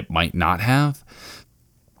it might not have.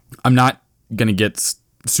 I'm not going to get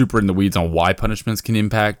super in the weeds on why punishments can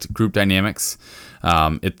impact group dynamics.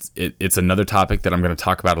 It's another topic that I'm going to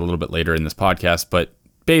talk about a little bit later in this podcast. But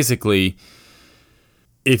basically,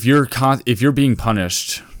 if you're being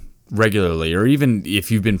punished regularly, or even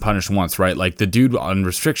if you've been punished once, right? Like the dude on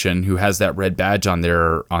restriction who has that red badge on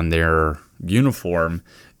their uniform,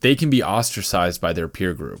 they can be ostracized by their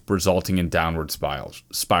peer group, resulting in downward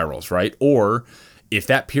spirals, right? Or if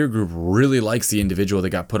that peer group really likes the individual that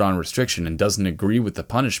got put on restriction and doesn't agree with the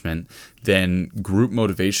punishment, then group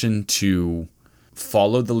motivation to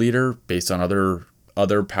follow the leader based on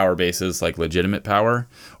other power bases like legitimate power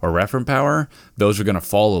or referent power, those are going to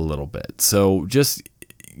fall a little bit. So just,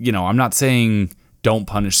 I'm not saying don't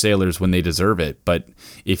punish sailors when they deserve it, but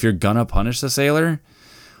if you're going to punish a sailor,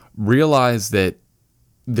 realize that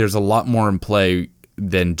there's a lot more in play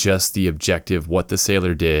than just the objective, what the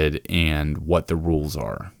sailor did and what the rules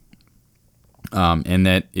are. And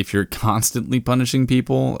that if you're constantly punishing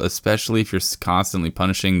people, especially if you're constantly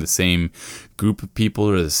punishing the same group of people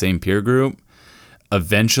or the same peer group,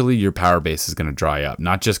 eventually your power base is going to dry up.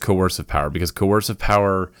 Not just coercive power, because coercive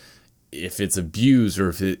power, if it's abused or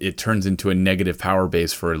if it turns into a negative power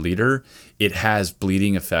base for a leader, it has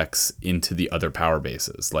bleeding effects into the other power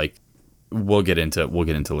bases. Like we'll get into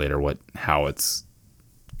later how it's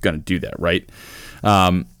going to do that, right?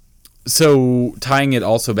 So tying it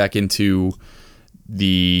also back into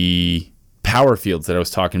the power fields that I was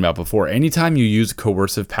talking about before, anytime you use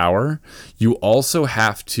coercive power, you also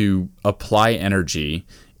have to apply energy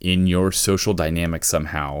in your social dynamic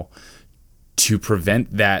somehow to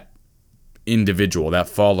prevent that individual, that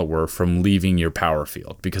follower, from leaving your power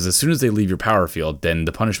field. Because as soon as they leave your power field, then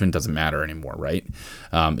the punishment doesn't matter anymore, right?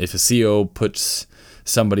 If a CO puts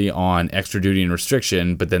somebody on extra duty and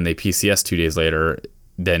restriction, but then they PCS 2 days later,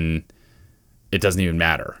 then it doesn't even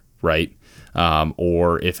matter, right?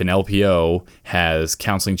 Or if an LPO has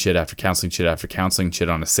counseling shit after counseling shit after counseling shit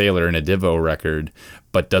on a sailor in a DIVO record,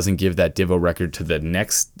 but doesn't give that DIVO record to the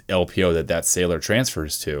next LPO that sailor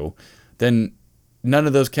transfers to, then none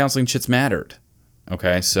of those counseling shits mattered.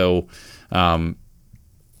 Okay, so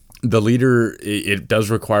the leader, it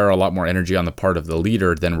does require a lot more energy on the part of the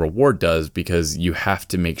leader than reward does, because you have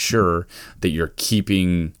to make sure that you're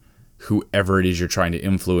keeping whoever it is you're trying to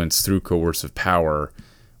influence through coercive power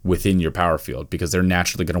within your power field, because they're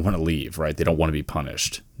naturally going to want to leave, right? They don't want to be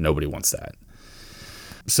punished. Nobody wants that.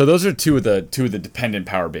 So those are two of the dependent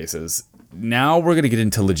power bases. Now we're going to get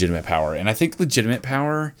into legitimate power, and I think legitimate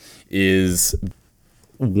power is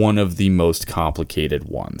one of the most complicated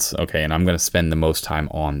ones, okay? And I'm going to spend the most time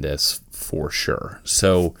on this for sure.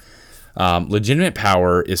 So legitimate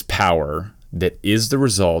power is power that is the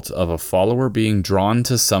result of a follower being drawn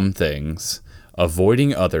to some things,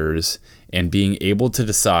 avoiding others, and being able to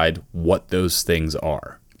decide what those things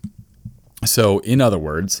are. So in other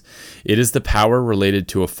words, it is the power related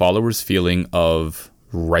to a follower's feeling of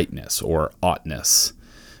rightness or oughtness,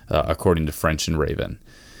 according to French and Raven.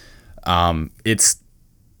 It's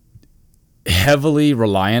heavily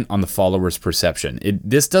reliant on the follower's perception.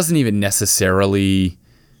 This doesn't even necessarily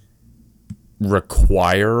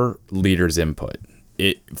require leaders' input.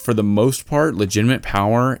 For the most part, legitimate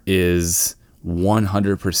power is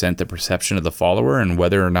 100% the perception of the follower and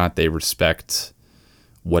whether or not they respect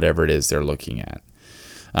whatever it is they're looking at.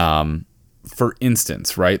 For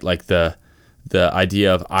instance, right, like the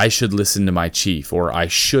idea of I should listen to my chief, or I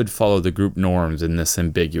should follow the group norms in this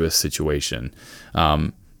ambiguous situation.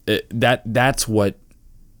 That's what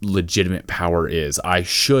legitimate power is. I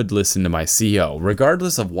should listen to my CO,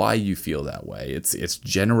 regardless of why you feel that way. It's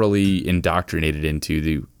generally indoctrinated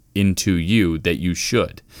into you that you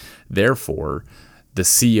should. Therefore, the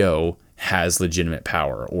CO has legitimate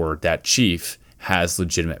power, or that chief has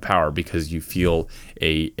legitimate power, because you feel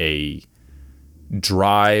a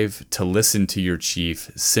drive to listen to your chief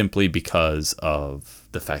simply because of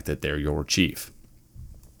the fact that they're your chief.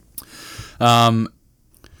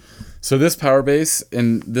 So this power base,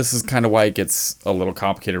 and this is kind of why it gets a little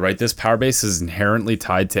complicated, right? This power base is inherently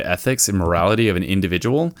tied to ethics and morality of an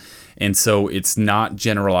individual, and so it's not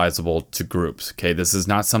generalizable to groups, okay? This is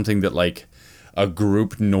not something that, like, a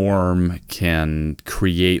group norm can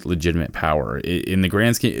create legitimate power. In the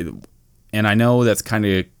grand scheme, and I know that's kind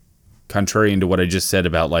of contrarian to what I just said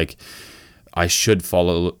about, like, I should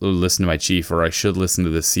listen to my chief, or I should listen to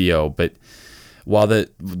the CO, but while the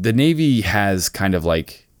Navy has kind of,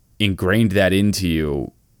 like, ingrained that into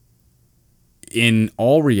you, in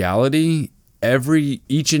all reality,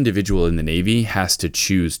 each individual in the Navy has to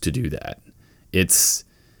choose to do that. It's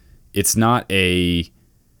not a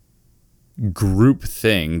group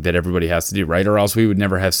thing that everybody has to do, right? Or else we would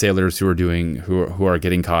never have sailors who are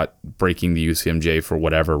getting caught breaking the UCMJ for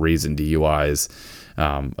whatever reason, DUIs,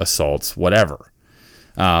 assaults, whatever.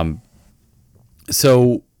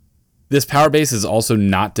 So this power base is also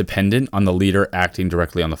not dependent on the leader acting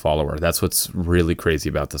directly on the follower. That's what's really crazy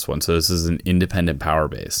about this one. So this is an independent power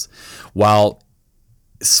base. While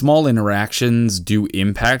small interactions do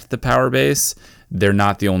impact the power base, they're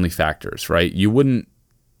not the only factors, right? You wouldn't,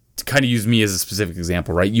 to kind of use me as a specific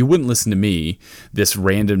example, right? You wouldn't listen to me, this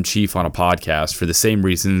random chief on a podcast, for the same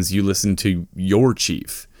reasons you listen to your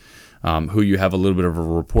chief, who you have a little bit of a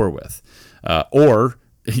rapport with. Or,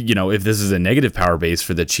 if this is a negative power base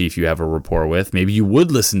for the chief you have a rapport with, maybe you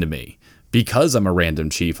would listen to me because I'm a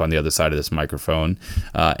random chief on the other side of this microphone,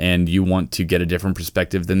 and you want to get a different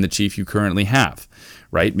perspective than the chief you currently have,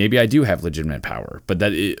 right? Maybe I do have legitimate power, but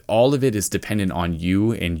all of it is dependent on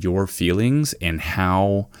you and your feelings and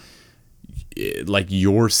how, like,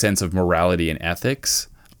 your sense of morality and ethics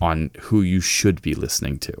on who you should be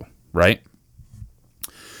listening to, right?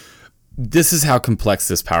 This is how complex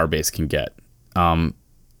this power base can get.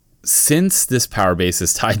 Since this power base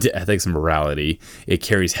is tied to ethics and morality, it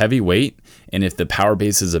carries heavy weight, and if the power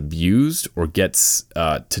base is abused or gets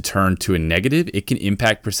to turn to a negative, it can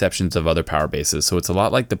impact perceptions of other power bases. So it's a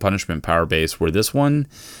lot like the punishment power base, where this one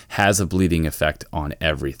has a bleeding effect on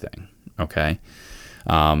everything, okay?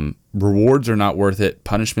 Rewards are not worth it.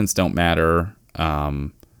 Punishments don't matter.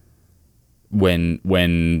 When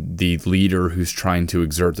the leader who's trying to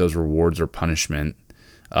exert those rewards or punishment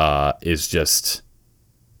is just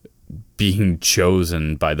being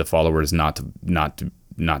chosen by the followers not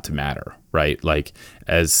to matter, right? Like,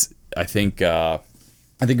 as I think it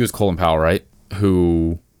was Colin Powell, right,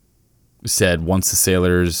 who said, once the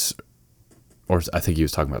sailors, or I think he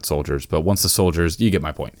was talking about soldiers, but once the soldiers, you get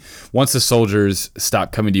my point. Once the soldiers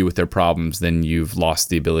stop coming to you with their problems, then you've lost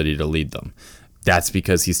the ability to lead them. That's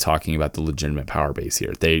because he's talking about the legitimate power base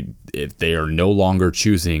here. If they are no longer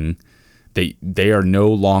choosing, they are no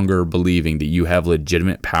longer believing that you have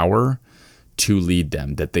legitimate power to lead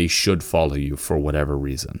them, that they should follow you for whatever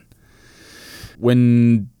reason.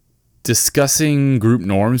 When discussing group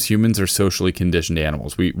norms, humans are socially conditioned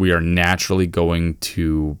animals. We are naturally going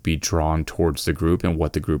to be drawn towards the group and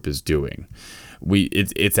what the group is doing.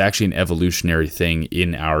 It's actually an evolutionary thing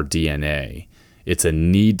in our DNA. It's a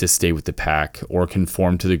need to stay with the pack or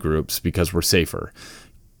conform to the groups because we're safer.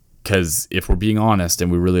 Because if we're being honest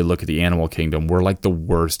and we really look at the animal kingdom, we're like the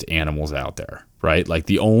worst animals out there, right? Like,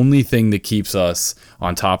 the only thing that keeps us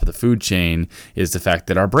on top of the food chain is the fact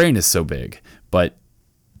that our brain is so big. But,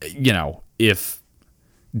 if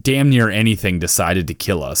damn near anything decided to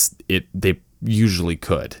kill us, they usually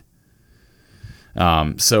could.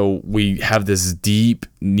 So we have this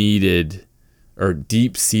deep-seated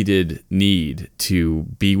need to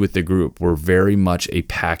be with the group. We're very much a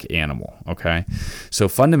pack animal, okay? So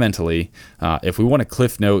fundamentally, if we want to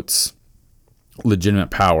Cliff Notes legitimate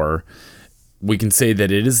power, we can say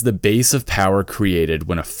that it is the base of power created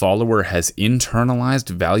when a follower has internalized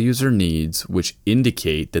values or needs which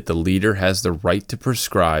indicate that the leader has the right to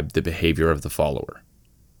prescribe the behavior of the follower,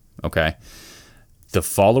 okay? The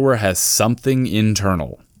follower has something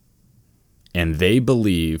internal, and they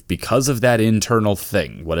believe, because of that internal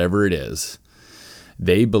thing, whatever it is,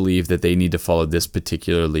 they believe that they need to follow this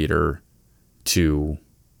particular leader to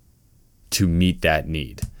meet that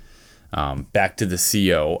need. Back to the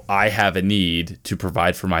CO, I have a need to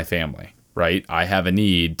provide for my family, right? I have a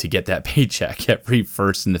need to get that paycheck every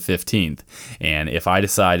 1st and the 15th. And if I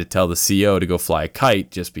decide to tell the CO to go fly a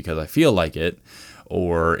kite just because I feel like it,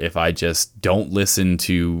 or if I just don't listen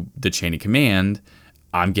to the chain of command,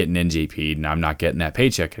 I'm getting NJP'd and I'm not getting that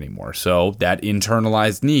paycheck anymore. So that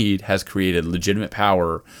internalized need has created legitimate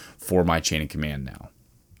power for my chain of command now.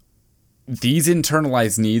 These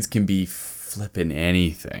internalized needs can be flipping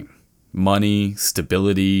anything. Money,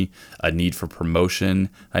 stability, a need for promotion,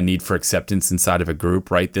 a need for acceptance inside of a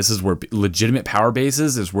group, right? This is where legitimate power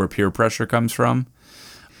bases is where peer pressure comes from.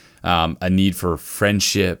 A need for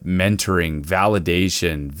friendship, mentoring,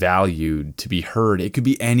 validation, valued, to be heard. It could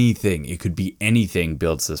be anything. It could be anything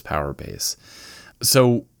builds this power base.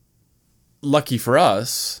 So lucky for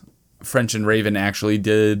us, French and Raven actually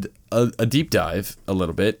did a deep dive a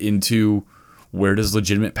little bit into where does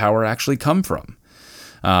legitimate power actually come from.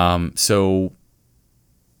 So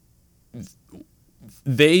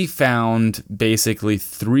they found basically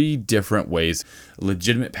 3 different ways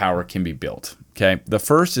legitimate power can be built. Okay. The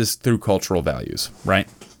first is through cultural values, right?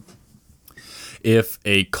 If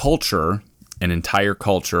a culture, an entire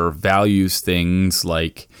culture, values things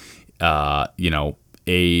like,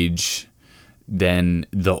 age, then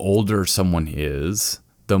the older someone is,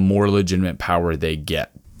 the more legitimate power they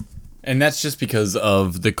get. And that's just because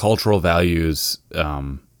of the cultural values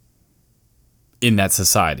in that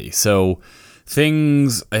society. So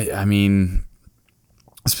things, I mean,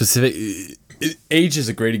 specific age is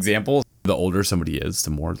a great example. The older somebody is,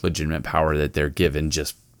 the more legitimate power that they're given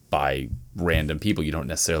just by random people. You don't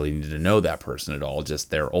necessarily need to know that person at all.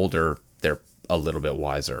 Just they're older, they're a little bit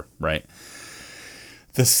wiser, right?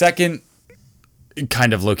 The second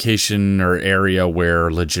kind of location or area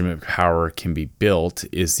where legitimate power can be built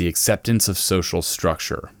is the acceptance of social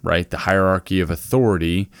structure, right? The hierarchy of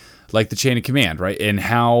authority, like the chain of command, right? And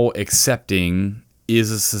how accepting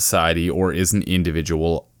is a society or is an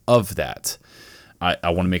individual of that. I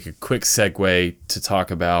want to make a quick segue to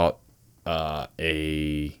talk about Gert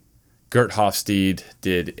Hofstede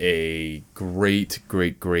did a great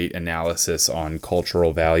analysis on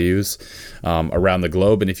cultural values around the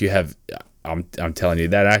globe. And if you have, I'm telling you,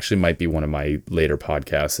 that actually might be one of my later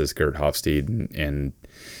podcasts, is Gert Hofstede and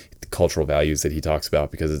the cultural values that he talks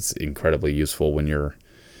about, because it's incredibly useful when you're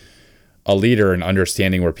a leader and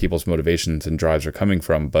understanding where people's motivations and drives are coming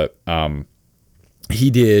from. But he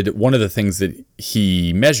did, one of the things that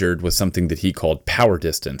he measured was something that he called power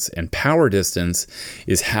distance. And power distance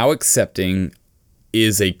is how accepting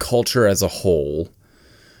is a culture as a whole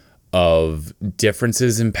of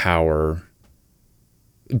differences in power,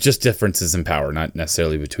 just differences in power, not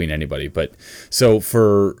necessarily between anybody. But so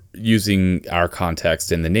for using our context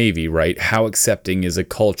in the Navy, right, how accepting is a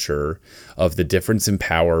culture of the difference in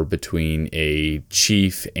power between a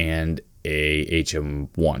chief and a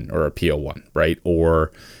HM1 or a PO1, right?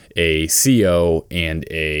 Or a CO and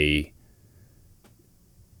a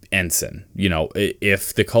ensign. You know,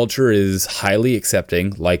 if the culture is highly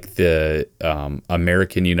accepting, like the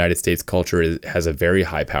American United States culture has a very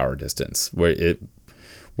high power distance, where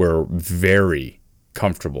we're very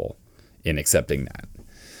comfortable in accepting that,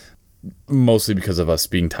 mostly because of us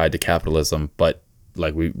being tied to capitalism. But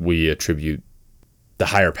like we attribute the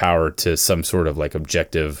higher power to some sort of like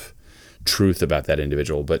objective truth about that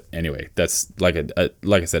individual. But anyway, that's like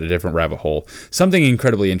I said, a different rabbit hole. Something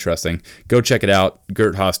incredibly interesting. Go check it out.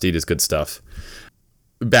 Gert Hofstede is good stuff.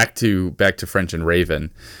 Back to French and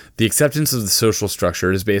Raven. The acceptance of the social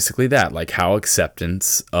structure is basically that, like how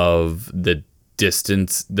acceptance of the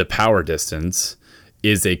distance, the power distance,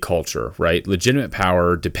 is a culture, right? Legitimate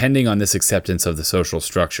power, depending on this acceptance of the social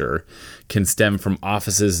structure, can stem from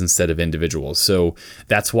offices instead of individuals. So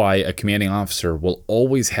that's why a commanding officer will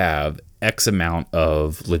always have X amount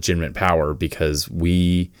of legitimate power, because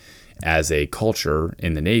we, as a culture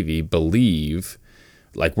in the Navy, believe,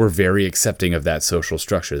 like, we're very accepting of that social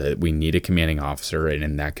structure, that we need a commanding officer, and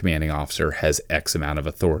in that commanding officer has X amount of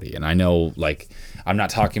authority. And I know, like, I'm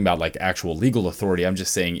not talking about like actual legal authority. I'm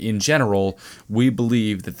just saying in general, we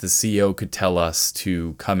believe that the CEO could tell us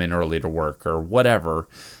to come in early to work or whatever,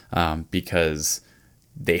 because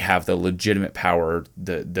they have the legitimate power,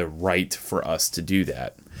 the right for us to do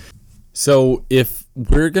that. So if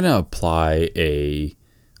we're going to apply a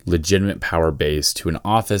legitimate power base to an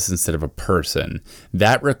office instead of a person,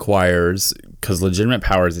 that requires, because legitimate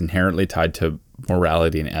power is inherently tied to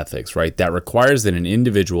morality and ethics, right? That requires that an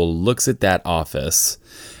individual looks at that office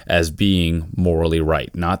as being morally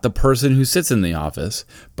right. Not the person who sits in the office,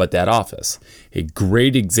 but that office. A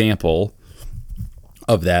great example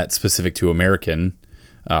of that, specific to American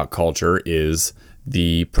culture, is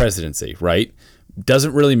the presidency, right?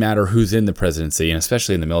 Doesn't really matter who's in the presidency, and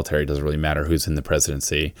especially in the military, it doesn't really matter who's in the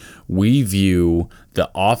presidency. We view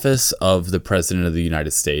the office of the President of the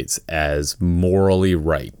United States as morally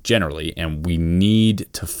right, generally, and we need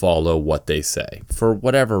to follow what they say for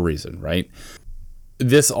whatever reason, right?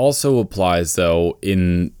 This also applies, though,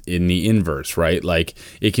 in the inverse, right? Like,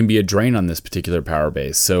 it can be a drain on this particular power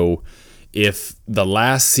base. So if the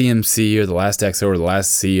last CMC or the last XO or the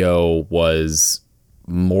last CO was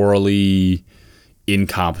morally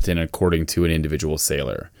incompetent according to an individual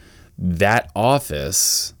sailor, that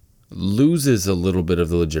office loses a little bit of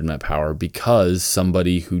the legitimate power because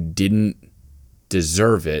somebody who didn't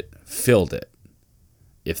deserve it filled it,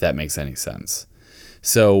 if that makes any sense.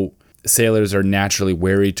 So sailors are naturally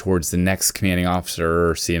wary towards the next commanding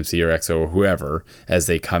officer or CMC or XO or whoever as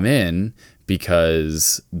they come in,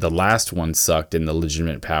 because the last one sucked and the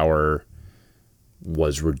legitimate power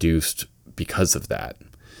was reduced because of that.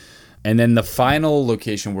 And then the final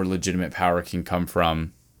location where legitimate power can come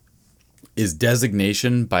from is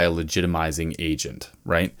designation by a legitimizing agent,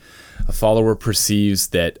 right? A follower perceives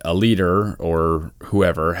that a leader or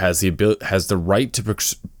whoever has the right to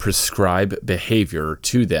prescribe behavior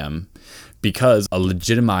to them because a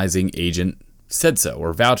legitimizing agent said so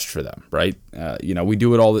or vouched for them, right? We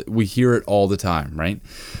do it we hear it all the time, right?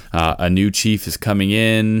 A new chief is coming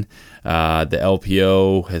in. The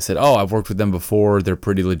LPO has said, oh, I've worked with them before. They're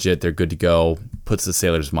pretty legit. They're good to go. Puts the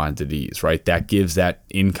sailor's mind at ease, right? That gives that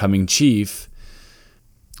incoming chief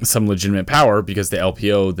some legitimate power because the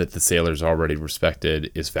LPO that the sailor's already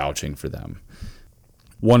respected is vouching for them.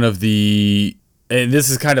 And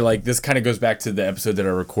this kind of goes back to the episode that I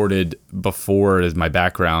recorded before as my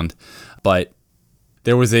background, but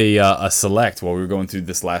there was a select while we were going through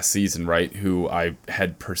this last season, right, who I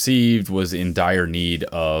had perceived was in dire need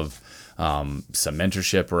of some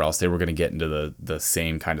mentorship, or else they were going to get into the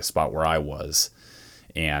same kind of spot where I was.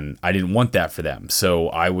 And I didn't want that for them. So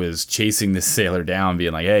I was chasing this sailor down,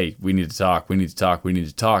 being like, hey, we need to talk. And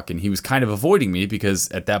he was kind of avoiding me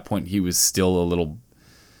because at that point he was still a little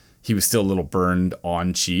burned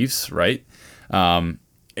on Chiefs, right?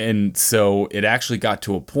 And so it actually got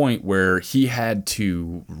to a point where he had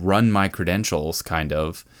to run my credentials kind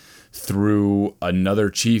of through another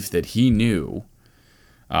chief that he knew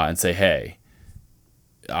and say, hey,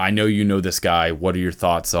 I know you know this guy. What are your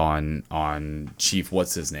thoughts on Chief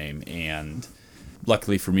what's his name? And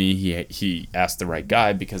luckily for me, he asked the right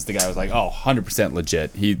guy, because the guy was like, oh, 100%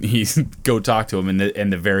 legit. He go talk to him,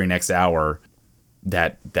 and the very next hour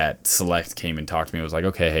that select came and talked to me. I was like,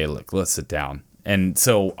 okay, hey, look, let's sit down. And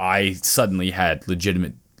so I suddenly had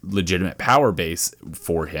legitimate power base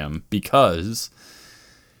for him, because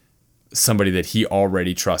somebody that he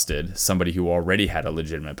already trusted, somebody who already had a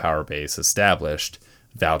legitimate power base established,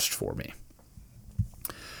 vouched for me.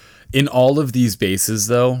 In all of these bases,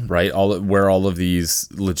 though, right, where all of these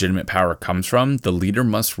legitimate power comes from, the leader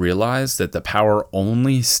must realize that the power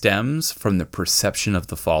only stems from the perception of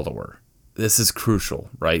the follower. This is crucial,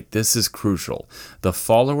 right? This is crucial. The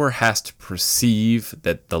follower has to perceive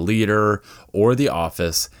that the leader or the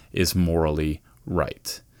office is morally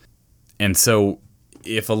right. And so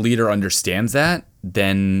if a leader understands that,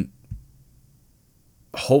 then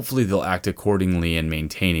hopefully they'll act accordingly in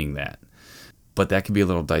maintaining that. But that can be a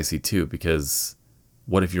little dicey too, because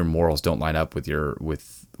what if your morals don't line up with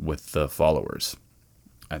the followers?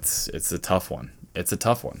 It's a tough one. It's a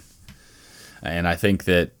tough one. And I think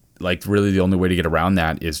that, like, really the only way to get around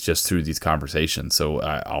that is just through these conversations. So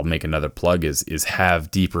I'll make another plug is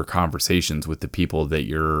have deeper conversations with the people that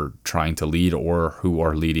you're trying to lead or who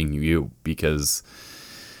are leading you, because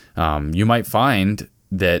you might find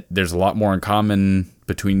that there's a lot more in common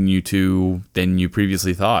between you two than you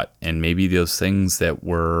previously thought. And maybe those things that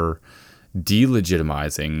were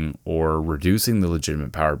delegitimizing or reducing the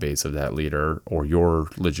legitimate power base of that leader or your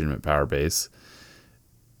legitimate power base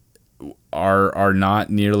are not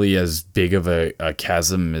nearly as big of a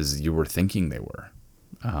chasm as you were thinking they were.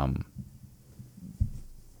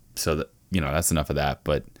 So that, that's enough of that.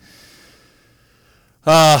 But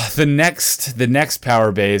the next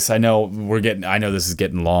power base, I know this is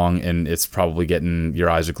getting long, and it's probably getting, your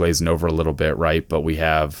eyes are glazing over a little bit, right? But we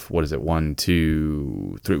have, 1,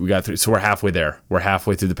 2, 3, we got 3. So we're halfway there. We're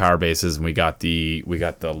halfway through the power bases, and we got the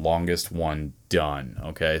longest one done.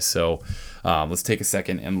 Okay. So, let's take a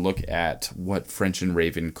second and look at what French and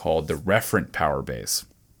Raven called the referent power base.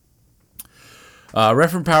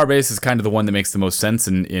 Referent power base is kind of the one that makes the most sense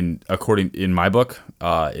in my book.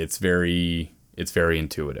 It's very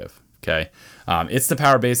intuitive. Okay. It's the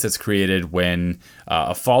power base that's created when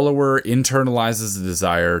a follower internalizes the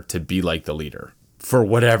desire to be like the leader for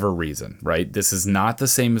whatever reason, right? This is not the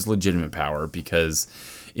same as legitimate power, because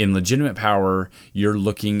in legitimate power, you're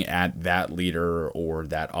looking at that leader or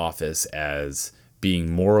that office as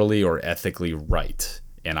being morally or ethically right,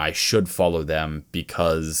 and I should follow them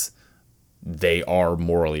because they are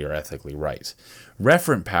morally or ethically right.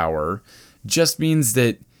 Referent power just means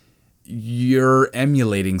that you're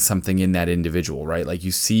emulating something in that individual, right? Like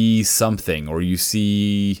you see something, or you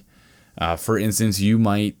see, for instance, you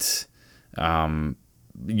might,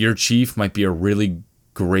 your chief might be a really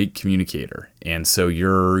great communicator. And so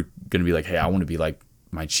you're going to be like, hey, I want to be like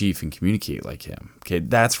my chief and communicate like him. Okay.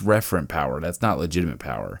 That's referent power. That's not legitimate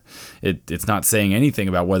power. It's not saying anything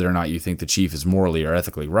about whether or not you think the chief is morally or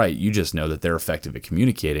ethically right. You just know that they're effective at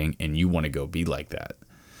communicating, and you want to go be like that.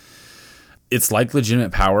 It's like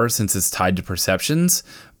legitimate power since it's tied to perceptions,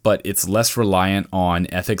 but it's less reliant on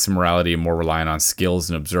ethics and morality and more reliant on skills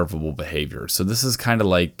and observable behavior. So this is kind of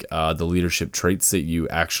like the leadership traits that you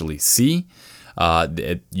actually see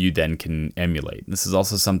that you then can emulate. This is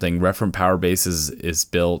also something, referent power base is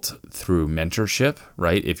built through mentorship,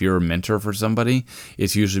 right? If you're a mentor for somebody,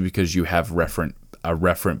 it's usually because you have a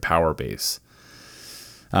referent power base.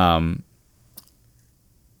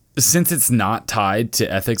 since it's not tied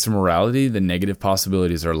to ethics or morality, the negative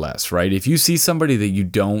possibilities are less, right? If you see somebody that you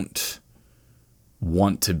don't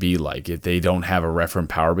want to be like, if they don't have a referent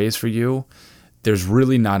power base for you, there's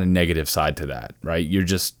really not a negative side to that, right? You're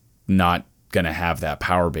just not going to have that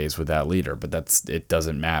power base with that leader, but it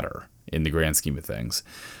doesn't matter in the grand scheme of things.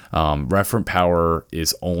 Referent power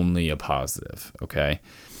is only a positive, okay?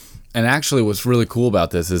 And actually what's really cool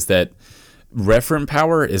about this is that referent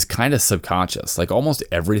power is kind of subconscious. Like almost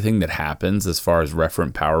everything that happens as far as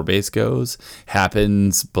referent power base goes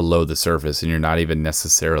happens below the surface, and you're not even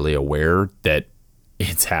necessarily aware that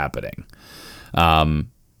it's happening.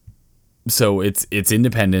 So it's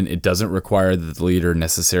independent. It doesn't require that the leader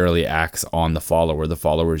necessarily acts on the follower. The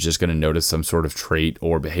follower is just going to notice some sort of trait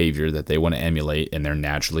or behavior that they want to emulate, and they're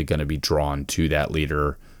naturally going to be drawn to that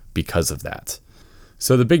leader because of that.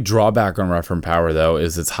 So the big drawback on referent power, though,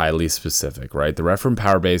 is it's highly specific, right? The referent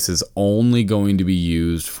power base is only going to be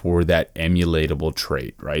used for that emulatable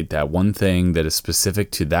trait, right? That one thing that is specific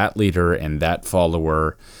to that leader and that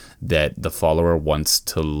follower that the follower wants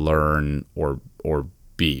to learn or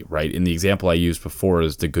be, right? In the example I used before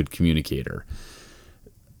is the good communicator.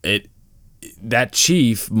 That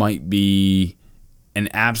chief might be an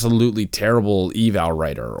absolutely terrible eval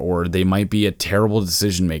writer, or they might be a terrible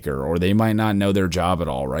decision maker, or they might not know their job at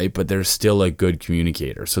all, right? But they're still a good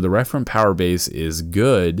communicator. So the referent power base is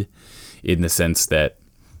good in the sense that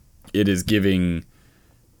it is giving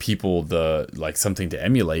people something to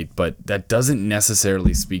emulate, but that doesn't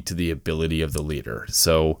necessarily speak to the ability of the leader.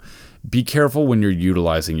 So be careful when you're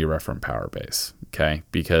utilizing your referent power base, okay?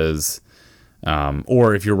 Because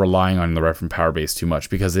or if you're relying on the referent power base too much,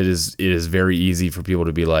 because it is very easy for people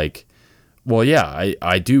to be like, well, yeah,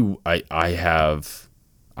 I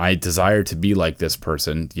desire to be like this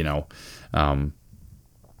person,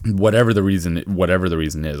 whatever the reason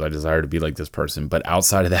is, I desire to be like this person, but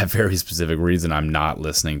outside of that very specific reason, I'm not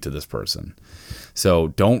listening to this person. So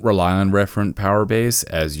don't rely on referent power base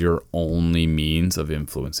as your only means of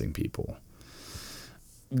influencing people.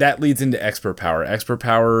 That leads into expert power. Expert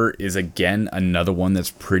power is, again, another one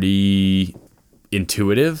that's pretty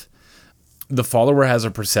intuitive. The follower has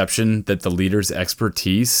a perception that the leader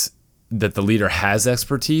has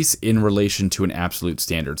expertise in relation to an absolute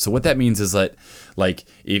standard. So what that means is that, like,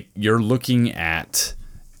 if you're looking at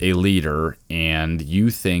a leader and you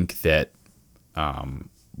think that,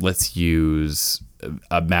 let's use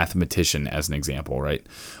a mathematician as an example, right?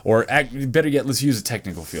 Or better yet, let's use a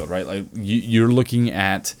technical field, right? Like you're looking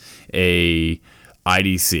at a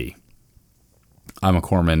IDC. I'm a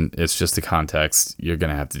corpsman. It's just the context. You're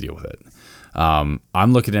going to have to deal with it. I'm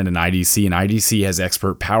looking at an IDC, and IDC has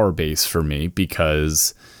expert power base for me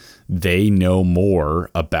because they know more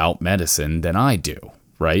about medicine than I do,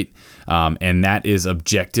 right? And that is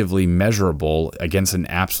objectively measurable against an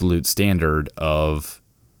absolute standard of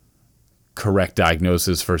correct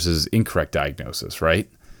diagnosis versus incorrect diagnosis, right?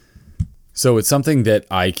 So it's something that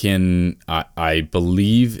I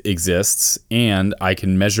believe exists, and I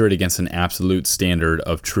can measure it against an absolute standard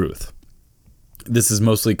of truth. This is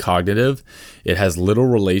mostly cognitive. It has little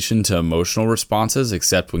relation to emotional responses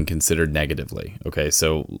except when considered negatively. Okay,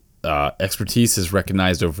 so expertise is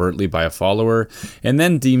recognized overtly by a follower and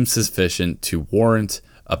then deemed sufficient to warrant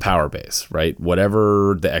a power base, right?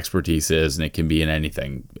 Whatever the expertise is, and it can be in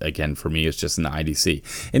anything. Again, for me, it's just an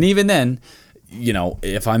IDC. And even then,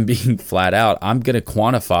 if I'm being flat out, I'm going to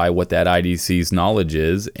quantify what that IDC's knowledge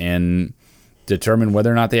is and determine whether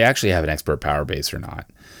or not they actually have an expert power base or not.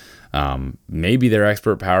 Maybe their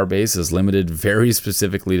expert power base is limited very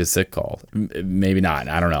specifically to sick call. Maybe not.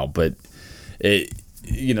 I don't know. But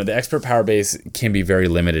the expert power base can be very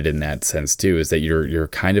limited in that sense too, is that you're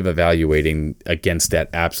kind of evaluating against that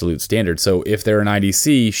absolute standard. So if they're an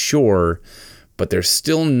IDC, sure, but they're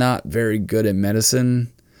still not very good at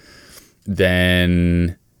medicine,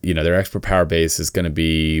 then their expert power base is going to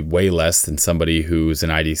be way less than somebody who's an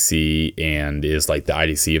IDC and is like the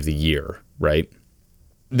IDC of the year, right?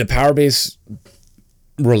 The power base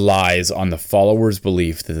relies on the follower's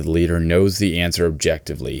belief that the leader knows the answer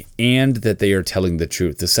objectively and that they are telling the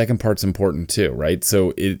truth. The second part's important too, right?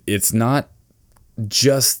 So it's not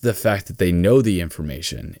just the fact that they know the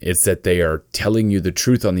information, it's that they are telling you the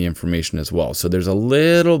truth on the information as well. So there's a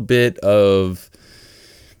little bit of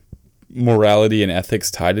morality and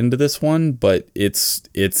ethics tied into this one, but it's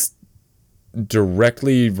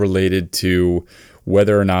directly related to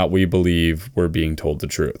whether or not we believe we're being told the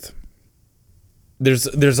truth.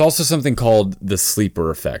 There's also something called the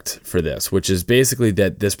sleeper effect for this, which is basically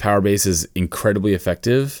that this power base is incredibly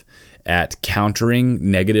effective at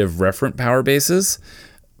countering negative referent power bases,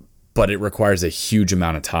 but it requires a huge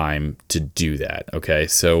amount of time to do that. Okay,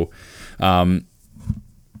 so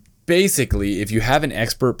basically, if you have an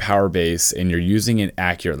expert power base and you're using it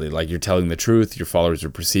accurately, like you're telling the truth, your followers are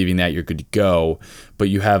perceiving that, you're good to go, but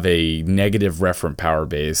you have a negative referent power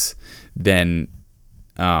base, then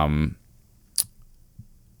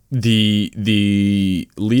the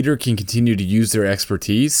leader can continue to use their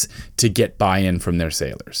expertise to get buy-in from their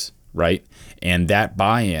sailors, right? And that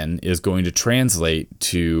buy-in is going to translate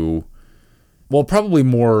to, well, probably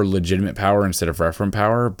more legitimate power instead of referent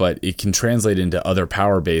power, but it can translate into other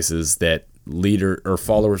power bases that leader or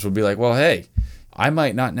followers will be like, well, hey, I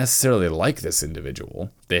might not necessarily like this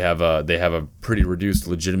individual. They have a pretty reduced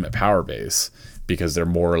legitimate power base because they're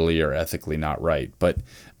morally or ethically not right, but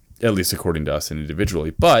at least according to us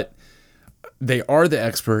individually. But they are the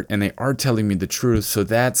expert and they are telling me the truth, so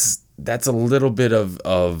that's a little bit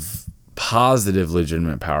of positive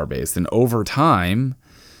legitimate power base. And over time,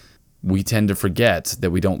 we tend to forget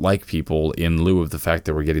that we don't like people in lieu of the fact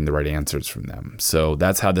that we're getting the right answers from them. So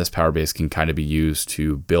that's how this power base can kind of be used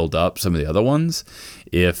to build up some of the other ones.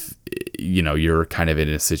 If, you know, you're kind of in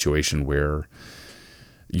a situation where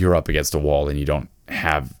you're up against a wall and you don't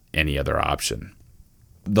have any other option.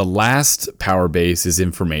 The last power base is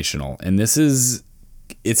informational. And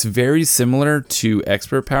it's very similar to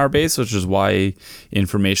expert power base, which is why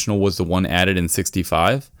informational was the one added in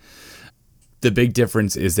 65. The big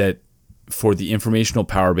difference is that for the informational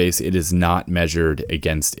power base, it is not measured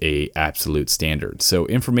against a absolute standard. So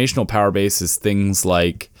informational power base is things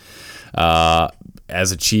like,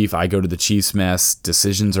 as a chief, I go to the chief's mess,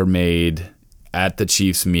 decisions are made at the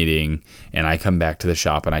chief's meeting, and I come back to the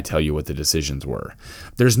shop and I tell you what the decisions were.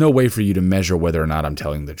 There's no way for you to measure whether or not I'm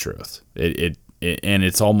telling the truth. And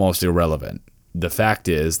it's almost irrelevant. The fact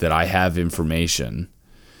is that I have information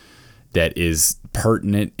that is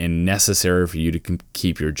pertinent and necessary for you to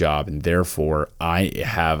keep your job, and therefore I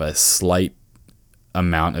have a slight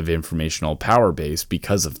amount of informational power base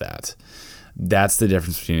because of that. That's the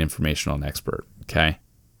difference between informational and expert, okay?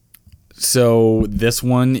 So this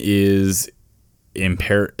one is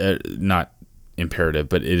not imperative,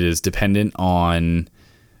 but it is dependent on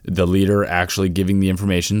the leader actually giving the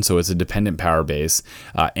information, so it's a dependent power base,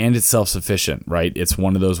 and it's self-sufficient, right? It's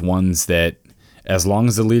one of those ones that as long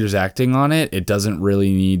as the leader's acting on it, it doesn't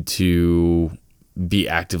really need to be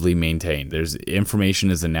actively maintained. There's information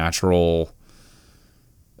is a natural,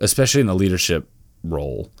 especially in a leadership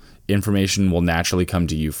role, information will naturally come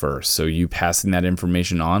to you first. So you passing that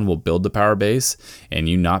information on will build the power base, and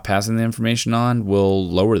you not passing the information on will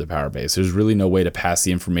lower the power base. There's really no way to pass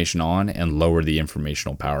the information on and lower the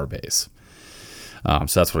informational power base.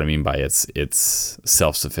 So that's what I mean by it's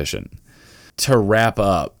self-sufficient. To wrap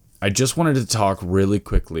up, I just wanted to talk really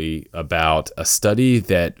quickly about a study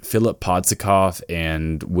that Philip Podsakoff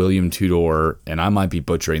and William Tudor, and I might be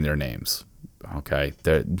butchering their names. Okay,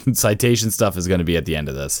 the citation stuff is going to be at the end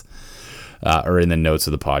of this, or in the notes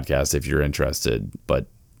of the podcast if you're interested. But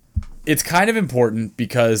it's kind of important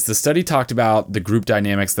because the study talked about the group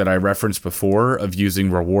dynamics that I referenced before of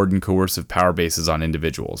using reward and coercive power bases on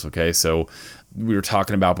individuals. Okay, so we were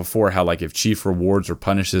talking about before how, like, if chief rewards or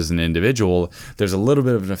punishes an individual, there's a little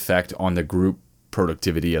bit of an effect on the group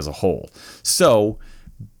productivity as a whole. So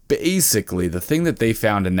basically, the thing that they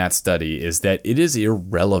found in that study is that it is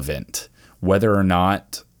irrelevant whether or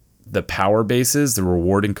not the power bases, the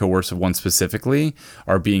reward and coercive ones specifically,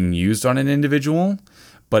 are being used on an individual,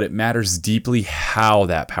 but it matters deeply how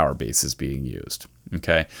that power base is being used.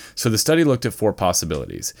 Okay, so the study looked at 4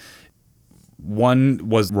 possibilities. One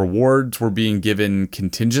was rewards were being given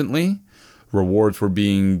contingently, rewards were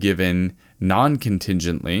being given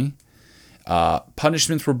non-contingently,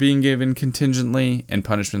 punishments were being given contingently, and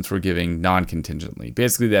punishments were given non-contingently.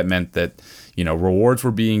 Basically, that meant that, you know, rewards were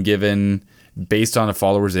being given based on a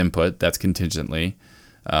follower's input, that's contingently,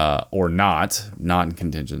 or not,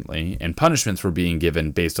 non-contingently, and punishments were being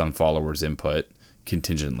given based on followers' input,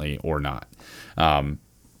 contingently or not.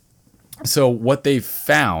 So what they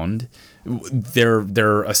found,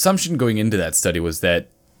 their assumption going into that study was that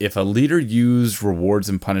if a leader used rewards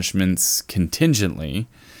and punishments contingently,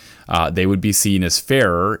 they would be seen as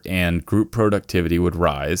fairer and group productivity would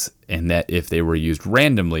rise, and that if they were used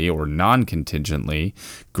randomly or non-contingently,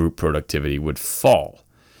 group productivity would fall.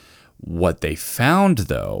 What they found,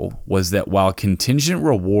 though, was that while contingent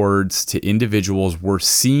rewards to individuals were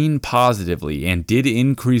seen positively and did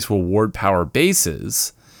increase reward power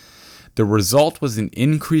bases, the result was an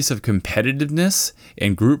increase of competitiveness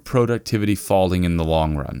and group productivity falling in the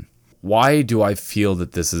long run. Why do I feel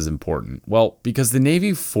that this is important? Well, because the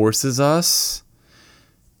Navy forces us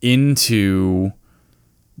into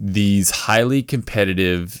these highly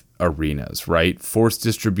competitive arenas, right? Forced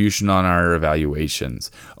distribution on our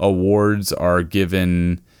evaluations. Awards are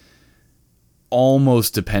given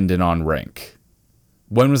almost dependent on rank.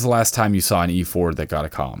 When was the last time you saw an E4 that got a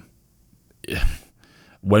comm?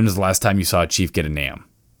 When was the last time you saw a chief get a NAM?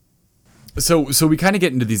 So we kind of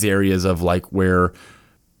get into these areas of like where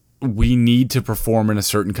we need to perform in a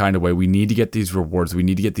certain kind of way. We need to get these rewards. We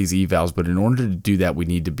need to get these evals. But in order to do that, we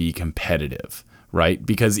need to be competitive, right?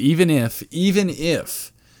 Because even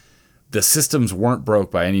if the systems weren't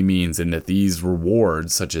broke by any means and that these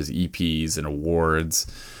rewards, such as EPs and awards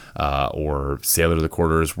or Sailor of the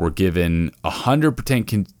Quarters, were given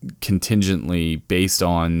 100% contingently based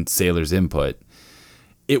on Sailor's input,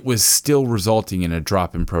 it was still resulting in a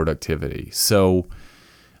drop in productivity. So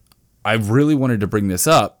I really wanted to bring this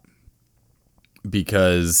up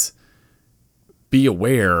because be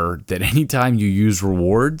aware that anytime you use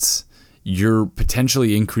rewards, you're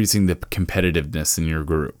potentially increasing the competitiveness in your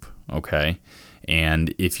group, okay?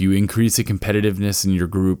 And if you increase the competitiveness in your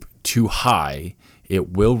group too high,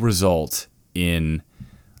 it will result in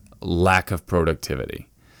lack of productivity.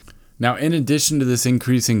 Now, in addition to this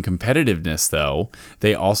increasing competitiveness, though,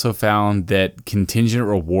 they also found that contingent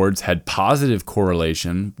rewards had positive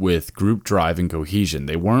correlation with group drive and cohesion.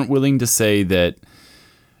 They weren't willing to say that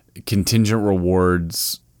contingent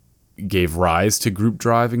rewards gave rise to group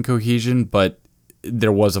drive and cohesion, but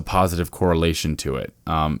there was a positive correlation to it.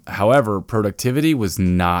 However, productivity was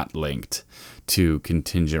not linked to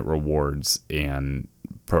contingent rewards and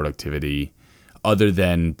productivity other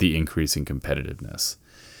than the increase in competitiveness.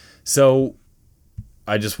 So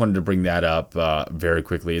I just wanted to bring that up very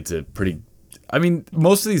quickly. It's a pretty, I mean,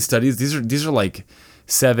 most of these studies, these are like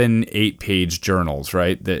 7-8 page journals,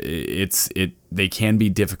 right? They can be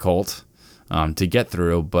difficult to get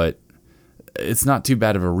through, but it's not too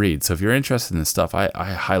bad of a read. So if you're interested in this stuff, I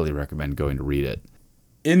highly recommend going to read it.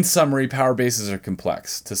 In summary, power bases are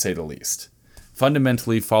complex, to say the least.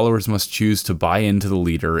 Fundamentally, followers must choose to buy into the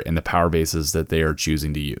leader and the power bases that they are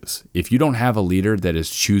choosing to use. If you don't have a leader that is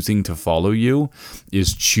choosing to follow you,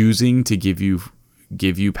 is choosing to give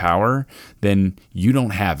you power, then you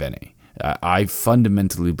don't have any. I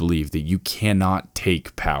fundamentally believe that you cannot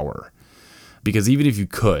take power. Because even if you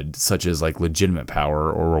could, such as like legitimate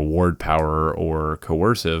power or reward power or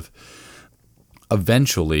coercive,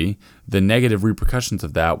 eventually the negative repercussions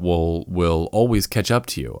of that will always catch up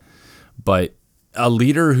to you. But a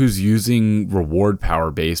leader who's using reward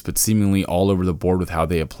power base, but seemingly all over the board with how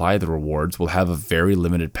they apply the rewards, will have a very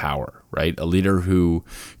limited power, right? A leader who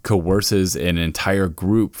coerces an entire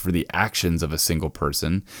group for the actions of a single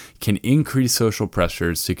person can increase social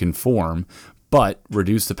pressures to conform, but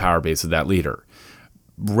reduce the power base of that leader.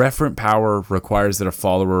 Referent power requires that a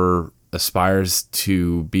follower aspires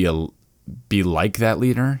to be like that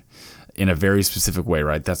leader in a very specific way,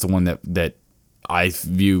 right? That's the one that I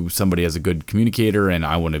view somebody as a good communicator, and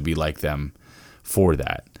I want to be like them for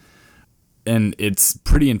that. And it's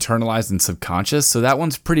pretty internalized and subconscious, so that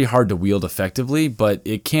one's pretty hard to wield effectively, but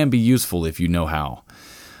it can be useful if you know how.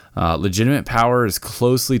 Legitimate power is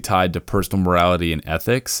closely tied to personal morality and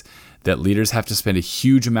ethics, that leaders have to spend a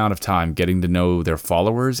huge amount of time getting to know their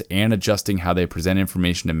followers and adjusting how they present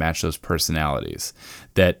information to match those personalities.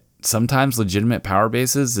 That sometimes legitimate power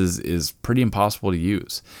bases is pretty impossible to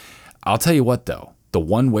use. I'll tell you what, though, the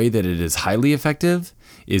one way that it is highly effective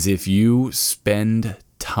is if you spend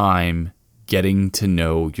time getting to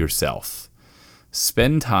know yourself.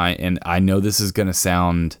 Spend time, and I know this is going to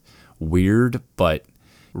sound weird, but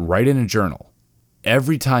write in a journal.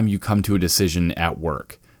 Every time you come to a decision at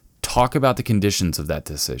work, talk about the conditions of that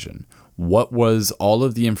decision. What was all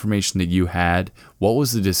of the information that you had? What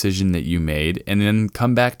was the decision that you made? And then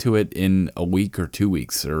come back to it in a week or 2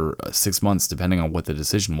 weeks or 6 months, depending on what the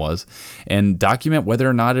decision was, and document whether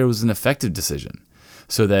or not it was an effective decision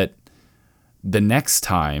so that the next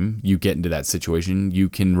time you get into that situation, you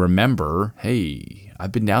can remember, hey,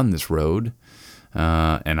 I've been down this road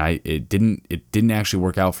and it didn't actually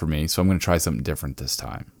work out for me, so I'm going to try something different this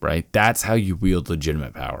time, right? That's how you wield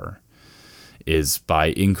legitimate power, is by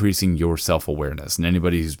increasing your self-awareness. And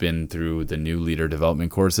anybody who's been through the new leader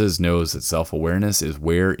development courses knows that self-awareness is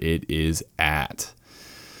where it is at.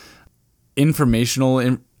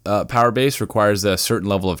 Informational power base requires a certain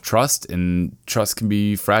level of trust, and trust can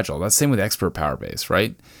be fragile. That's the same with expert power base,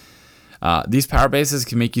 right? These power bases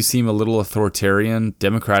can make you seem a little authoritarian,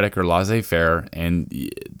 democratic, or laissez-faire, and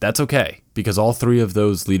that's okay, because all three of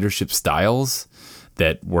those leadership styles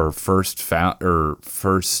that were first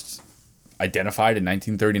identified in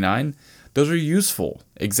 1939, those are useful.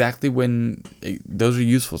 Those are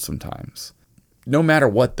useful sometimes. no matter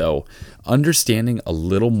what, though, understanding a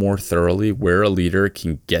little more thoroughly where a leader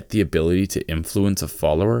can get the ability to influence a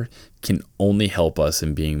follower can only help us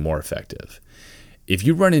in being more effective. If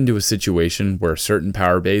you run into a situation where a certain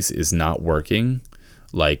power base is not working,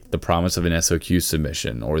 like the promise of an SOQ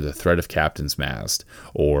submission or the threat of captain's mast,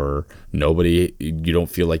 or you don't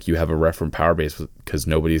feel like you have a ref from power base because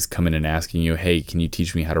nobody's coming and asking you, hey, can you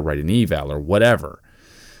teach me how to write an eval or whatever?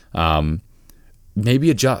 Maybe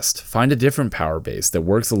adjust. Find a different power base that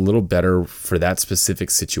works a little better for that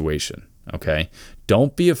specific situation, okay?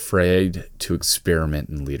 Don't be afraid to experiment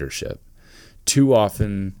in leadership.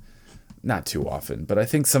 Not too often, but I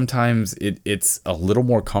think sometimes it's a little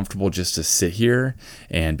more comfortable just to sit here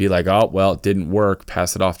and be like, oh, well, it didn't work,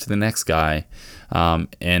 pass it off to the next guy,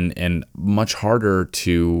 and much harder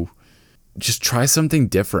to just try something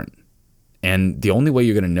different. And the only way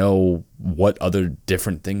you're going to know what other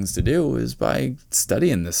different things to do is by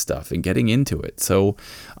studying this stuff and getting into it. So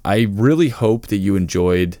I really hope that you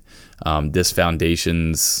enjoyed this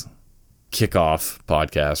Foundations kickoff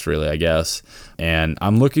podcast, really, I guess. And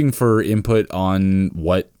I'm looking for input on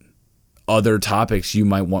what other topics you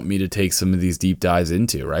might want me to take some of these deep dives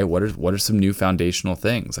into, right? What are some new foundational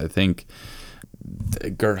things? I think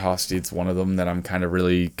Gert Hofstede's one of them that I'm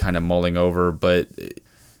really mulling over, but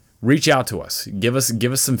reach out to us. Give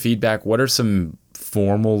us some feedback. What are some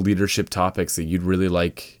formal leadership topics that you'd really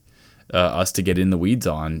like us to get in the weeds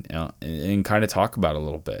on and kind of talk about a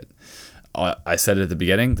little bit? I said at the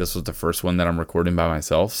beginning, this was the first one that I'm recording by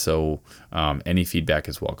myself, so any feedback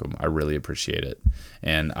is welcome. I really appreciate it.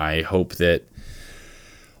 And I hope that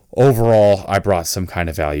overall I brought some kind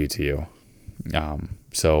of value to you.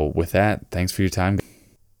 So with that, thanks for your time.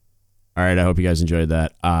 All right, I hope you guys enjoyed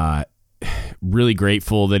that. Really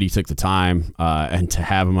grateful that he took the time and to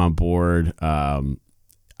have him on board. I'm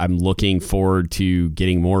looking forward to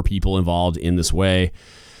getting more people involved in this way.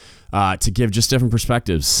 To give just different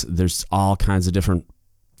perspectives. There's all kinds of different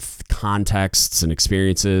contexts and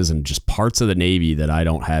experiences and just parts of the Navy that I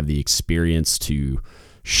don't have the experience to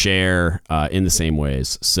share in the same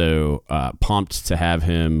ways. So pumped to have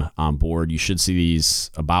him on board. You should see these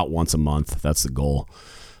about once a month. That's the goal.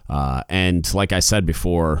 And like I said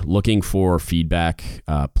before, looking for feedback.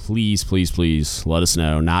 Please let us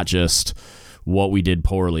know, not just what we did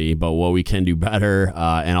poorly, but what we can do better.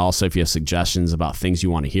 And also, if you have suggestions about things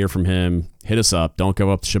you want to hear from him, hit us up. Don't Give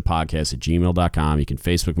Up the Ship Podcast at gmail.com. You can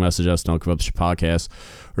Facebook message us, Don't Give Up the Ship Podcast,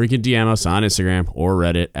 or you can DM us on Instagram or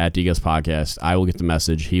Reddit at DGUS Podcast. I will get the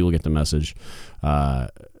message. He will get the message.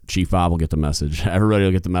 Chief Bob will get the message. Everybody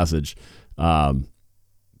will get the message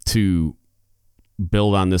to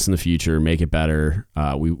build on this in the future, make it better.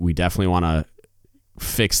 We definitely want to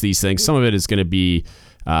fix these things. Some of it is going to be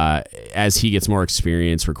as he gets more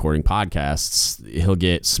experience recording podcasts, he'll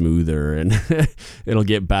get smoother and it'll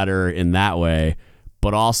get better in that way.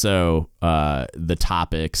 But also the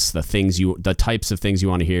topics, the types of things you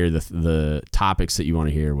want to hear, the topics that you want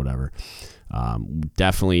to hear, whatever.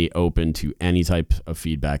 Definitely open to any type of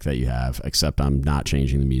feedback that you have, except I'm not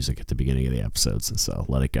changing the music at the beginning of the episodes, and so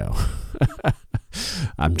let it go.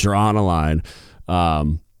 I'm drawing a line.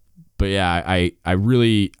 But yeah,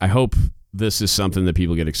 I hope this is something that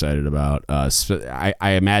people get excited about. I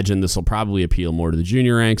imagine this will probably appeal more to the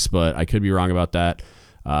junior ranks, but I could be wrong about that.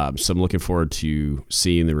 So I'm looking forward to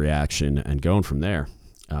seeing the reaction and going from there.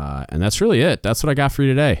 And that's really it. That's what I got for you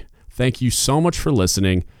today. Thank you so much for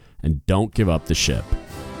listening, and don't give up the ship.